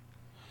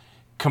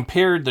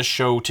 compared the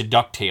show to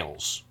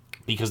DuckTales,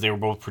 because they were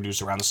both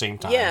produced around the same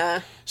time.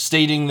 Yeah.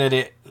 Stating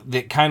that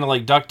that kind of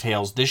like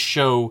DuckTales, this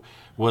show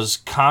was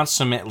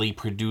consummately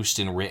produced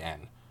and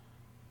written.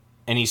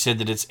 And he said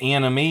that its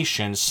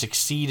animation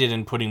succeeded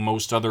in putting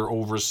most other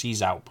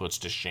overseas outputs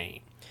to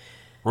shame.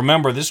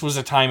 Remember, this was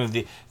a time of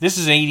this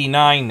is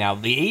 89 now.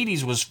 The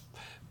 80s was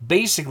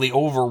basically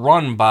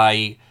overrun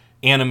by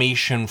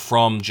animation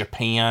from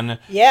Japan,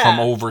 from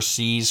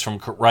overseas,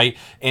 right?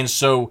 And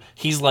so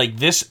he's like,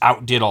 this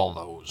outdid all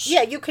those.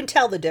 Yeah, you can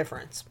tell the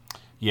difference.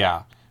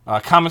 Yeah.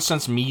 Common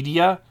Sense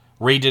Media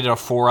rated it a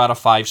 4 out of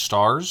 5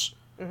 stars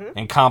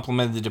and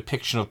complimented the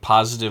depiction of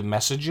positive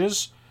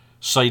messages,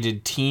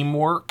 cited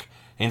teamwork,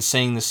 and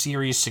saying the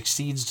series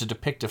succeeds to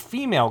depict a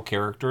female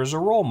character as a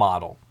role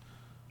model.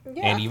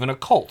 Yeah. And even a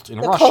cult in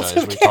Russia,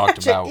 as we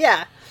talked about.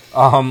 Yeah.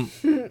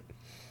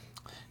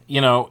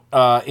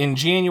 In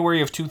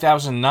January of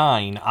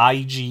 2009,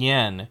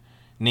 IGN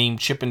named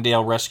Chip 'n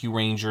Dale Rescue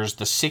Rangers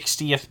the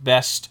 60th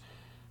best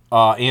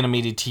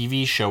animated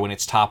TV show in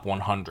its top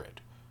 100.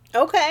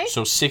 Okay.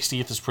 So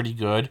 60th is pretty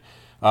good.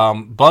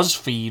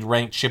 BuzzFeed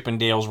ranked Chip 'n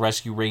Dale's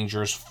Rescue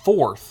Rangers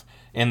 4th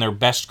in their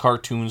best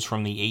cartoons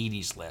from the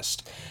 80s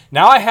list.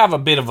 Now, I have a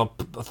bit of a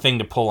thing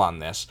to pull on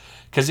this,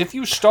 because if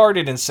you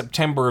started in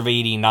September of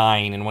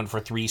 89 and went for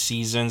 3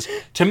 seasons,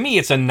 to me,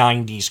 it's a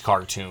 90s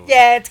cartoon.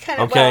 Yeah, it's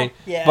kind of, okay? Well,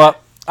 yeah.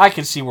 But I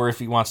can see where if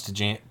he wanted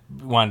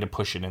to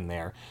push it in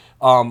there.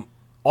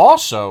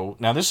 Also,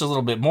 now this is a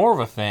little bit more of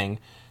a thing,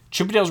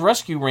 Chip 'n Dale's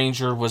Rescue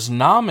Ranger was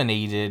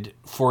nominated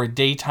for a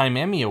Daytime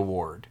Emmy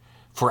Award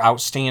for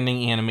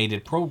Outstanding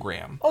Animated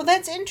Program. Oh,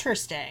 that's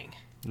interesting.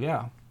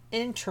 Yeah.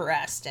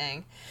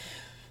 Interesting.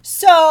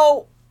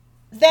 So,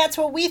 that's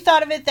what we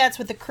thought of it. That's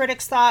what the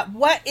critics thought.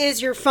 What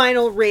is your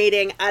final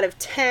rating out of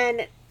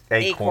 10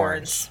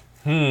 acorns?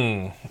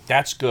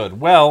 That's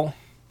good. Well,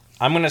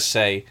 I'm going to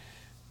say,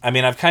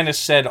 I've kind of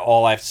said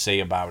all I have to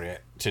say about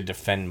it to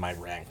defend my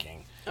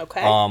ranking.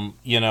 Okay.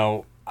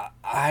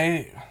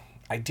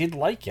 I did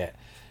like it.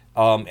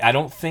 I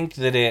don't think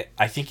that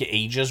I think it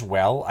ages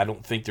well. I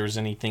don't think there's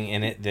anything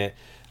in it that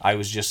I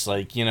was just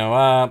like,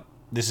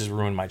 this has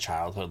ruined my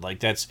childhood. Like,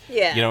 that's,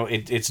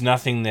 it's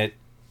nothing that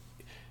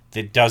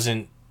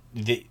doesn't,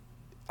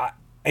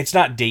 it's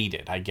not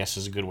dated, I guess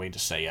is a good way to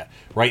say it,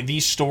 right?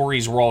 These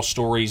stories were all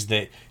stories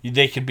that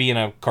they could be in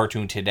a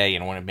cartoon today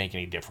and it wouldn't make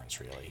any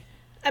difference, really.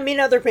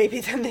 Other maybe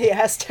than the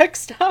Aztec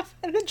stuff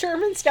and the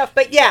German stuff,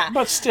 but yeah.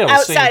 But still,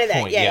 outside same of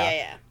that, point,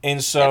 yeah.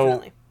 And so,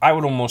 definitely. I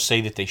would almost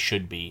say that they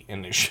should be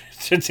in this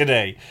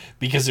today,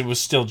 because it was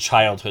still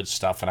childhood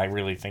stuff, and I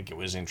really think it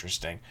was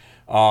interesting.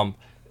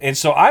 And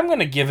so I'm going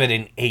to give it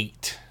an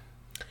 8.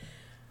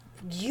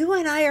 You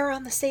and I are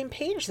on the same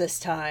page this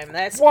time.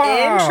 That's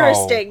wow.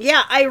 Interesting.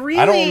 Yeah, I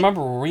don't remember,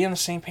 were we on the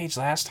same page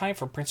last time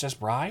for Princess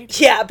Bride?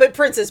 Yeah, but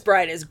Princess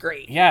Bride is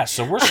great. Yeah,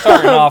 so we're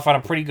starting off on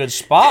a pretty good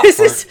spot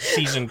for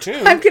season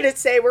 2. I'm going to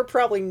say we're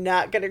probably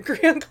not going to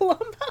agree on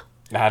Columbo.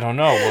 I don't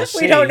know. We'll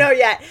see. We don't know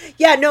yet.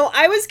 Yeah, no,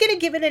 I was going to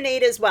give it an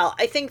 8 as well.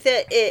 I think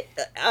that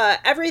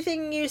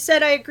everything you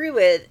said I agree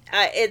with.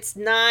 It's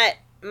not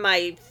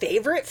my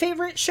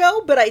favorite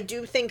show, but I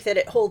do think that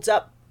it holds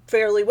up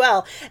fairly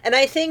well. And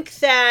I think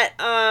that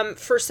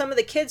for some of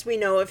the kids we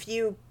know, if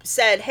you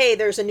said, hey,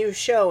 there's a new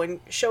show and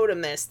showed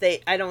them this,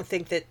 I don't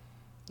think that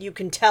you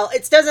can tell.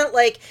 It doesn't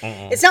like,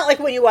 it's not like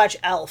when you watch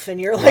Elf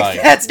and you're like, right.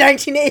 That's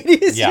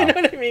 1980s, yeah. You know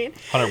what I mean?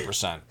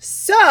 100%.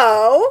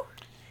 So...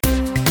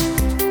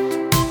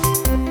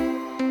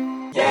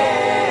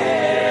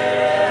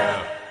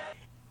 yeah!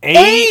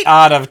 8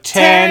 out of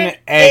 10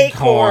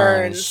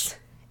 acorns.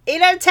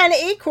 8 out of 10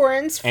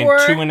 acorns for...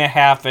 And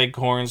 2.5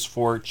 acorns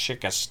for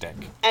Chick-a-Stick.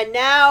 And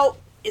now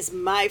is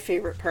my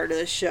favorite part of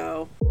the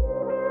show.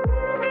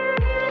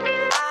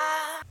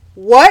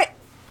 What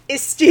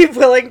is Steve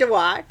willing to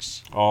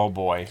watch? Oh,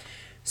 boy.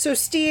 So,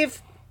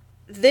 Steve,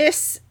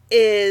 this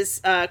is...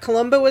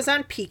 Columbo was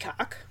on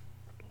Peacock.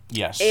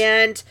 Yes.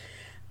 And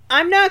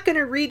I'm not going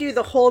to redo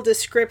the whole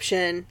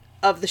description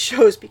of the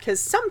shows, because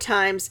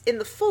sometimes in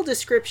the full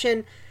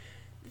description...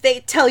 they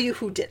tell you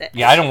who did it.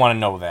 Yeah, I don't want to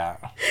know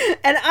that.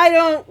 And I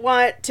don't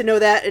want to know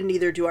that, and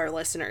neither do our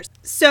listeners.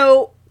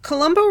 So,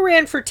 Columbo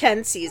ran for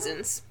 10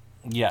 seasons.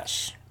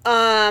 Yes.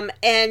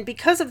 And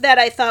because of that,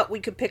 I thought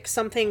we could pick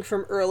something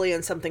from early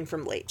and something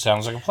from late.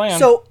 Sounds like a plan.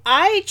 So,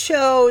 I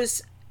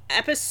chose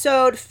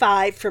episode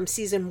 5 from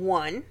season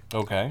 1.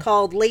 Okay.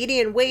 Called Lady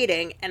in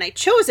Waiting, and I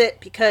chose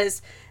it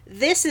because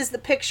this is the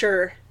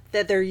picture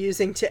that they're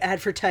using to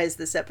advertise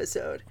this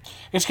episode.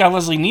 It's got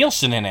Leslie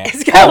Nielsen in it.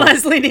 It's got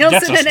Leslie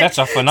Nielsen in it. That's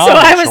a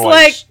phenomenal So I was choice.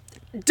 like,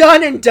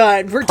 done and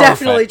done. We're Perfect.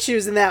 definitely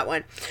choosing that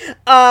one.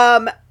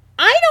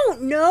 I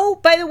don't know.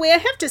 By the way, I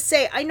have to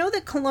say, I know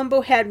that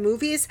Columbo had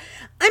movies.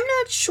 I'm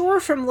not sure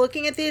from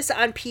looking at this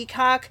on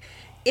Peacock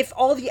if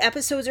all the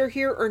episodes are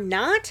here or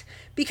not,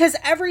 because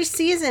every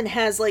season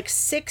has like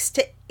 6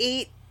 to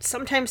 8,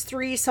 sometimes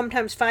 3,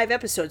 sometimes 5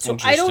 episodes. So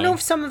I don't know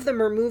if some of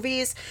them are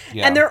movies.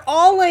 Yeah. And they're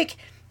all like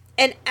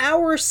an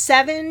hour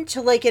 7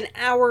 to like an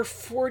hour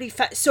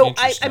 45. So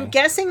I'm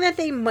guessing that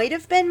they might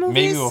have been movies.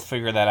 Maybe we'll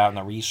figure that out in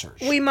the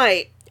research. We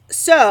might.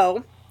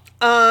 So,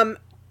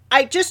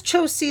 I just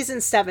chose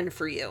season 7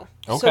 for you.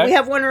 Okay. So we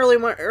have one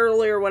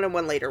earlier one, and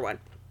one later one.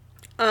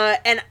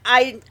 And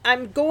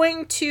I'm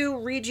going to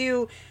read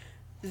you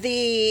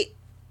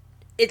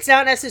it's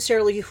not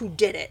necessarily who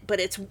did it, but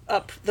it's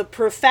the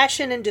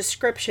profession and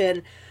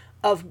description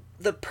of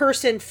the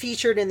person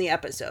featured in the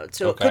episode.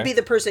 So It could be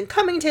the person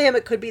coming to him,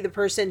 it could be the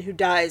person who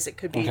dies, it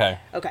could be...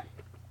 Okay.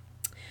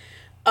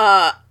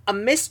 A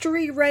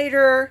mystery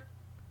writer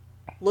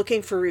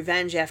looking for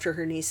revenge after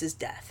her niece's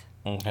death.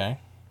 Okay.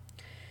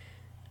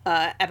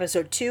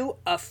 Episode 2,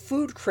 a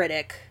food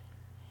critic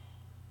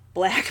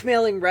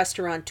blackmailing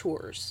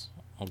restaurateurs.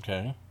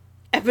 Okay.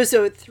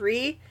 Episode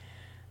 3,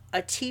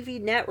 a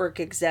TV network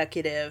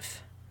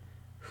executive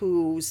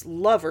whose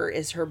lover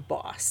is her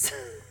boss.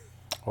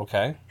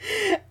 Okay.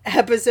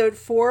 Episode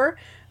 4,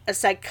 a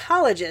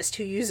psychologist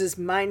who uses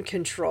mind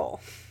control.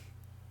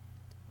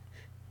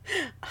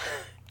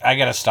 I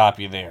gotta stop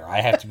you there. I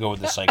have to go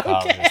with the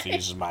psychologist who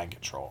uses mind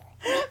control.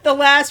 The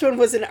last one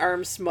was an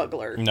arms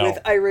smuggler with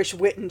Irish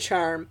wit and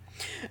charm.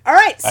 All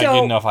right, so... I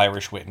get enough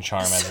Irish wit and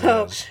charm as it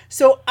is.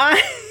 So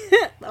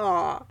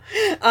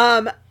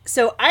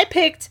I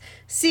picked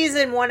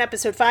season 1,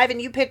 episode 5,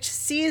 and you picked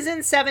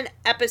season 7,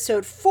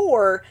 episode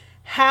 4,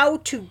 How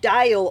to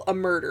Dial a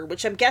Murder,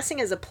 which I'm guessing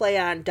is a play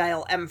on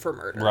Dial M for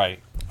Murder. Right.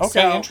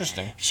 Okay,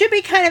 interesting. Should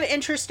be kind of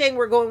interesting.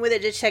 We're going with a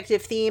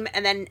detective theme,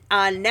 and then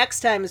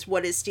next time is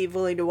What Is Steve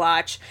Willing to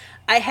Watch?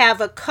 I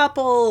have a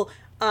couple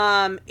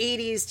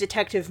 80s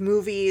detective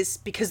movies,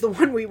 because the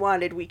one we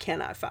wanted we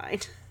cannot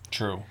find.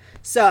 True.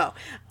 So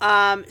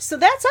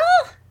that's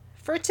all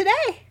for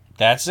today.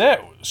 That's it.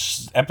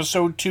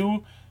 Episode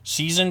 2,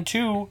 season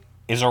 2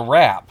 is a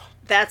wrap.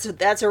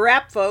 That's a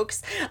wrap,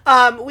 folks.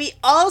 We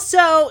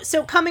also,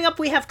 so coming up,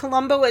 we have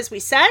Columbo, as we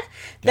said. Yep.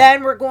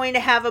 Then we're going to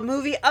have a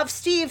movie of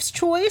Steve's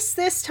choice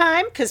this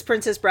time, because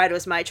Princess Bride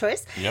was my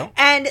choice. Yep.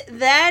 And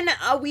then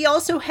we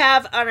also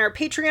have on our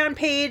Patreon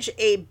page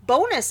a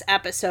bonus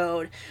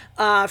episode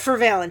for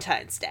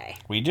Valentine's Day.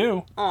 We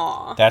do.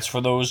 Aw. That's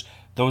for those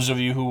of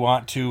you who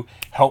want to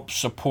help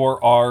support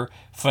our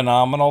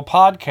phenomenal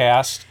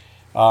podcast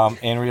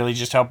and really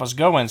just help us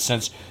go. And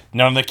since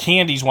none of the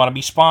candies want to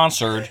be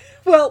sponsored...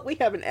 Well, we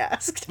haven't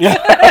asked.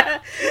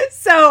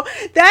 So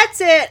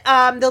that's it.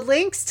 The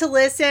links to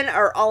listen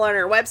are all on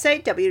our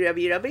website,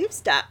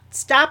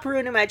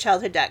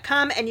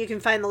 www.stopruiningmychildhood.com, and you can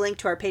find the link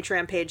to our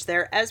Patreon page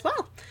there as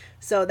well.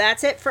 So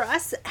that's it for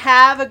us.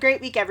 Have a great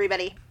week,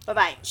 everybody.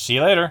 Bye-bye. See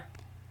you later.